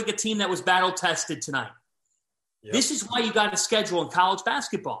look like a team that was battle-tested tonight. Yep. This is why you got to schedule in college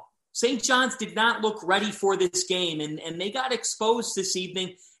basketball. St. John's did not look ready for this game, and they got exposed this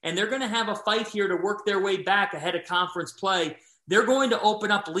evening, and they're going to have a fight here to work their way back ahead of conference play. They're going to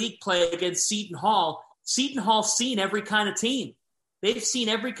open up league play against Seton Hall. Seton Hall's seen every kind of team. They've seen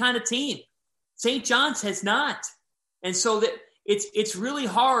every kind of team. St. John's has not. And so that it's really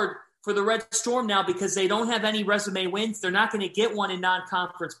hard for the Red Storm now because they don't have any resume wins. They're not going to get one in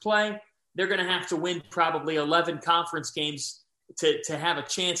non-conference play. They're going to have to win probably 11 conference games to have a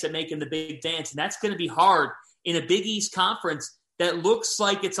chance at making the big dance. And that's going to be hard in a Big East conference that looks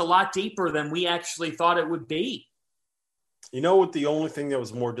like it's a lot deeper than we actually thought it would be. You know what the only thing that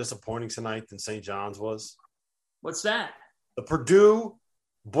was more disappointing tonight than St. John's was? What's that? The Purdue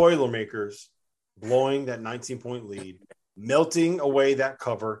Boilermakers blowing that 19-point lead, melting away that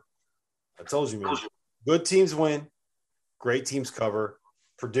cover. I told you, man. Good teams win. Great teams cover.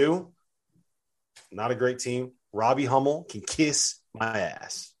 Purdue, not a great team. Robbie Hummel can kiss my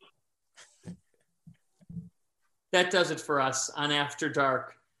ass. That does it for us on After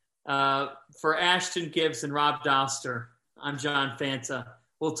Dark. For Ashton Gibbs and Rob Doster, I'm John Fanta.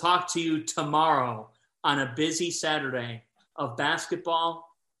 We'll talk to you tomorrow on a busy Saturday of basketball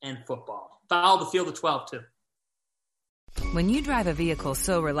and football. Follow the Field of 12, too. When you drive a vehicle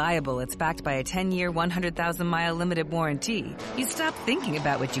so reliable it's backed by a 10-year, 100,000-mile limited warranty, you stop thinking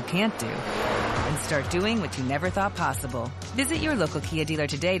about what you can't do and start doing what you never thought possible. Visit your local Kia dealer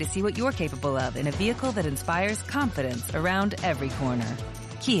today to see what you're capable of in a vehicle that inspires confidence around every corner.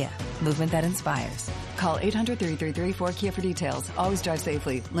 Kia, movement that inspires. Call 800-333-4KIA for details. Always drive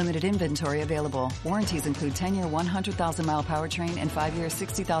safely. Limited inventory available. Warranties include 10-year, 100,000-mile powertrain and 5-year,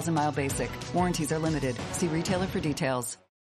 60,000-mile basic. Warranties are limited. See retailer for details.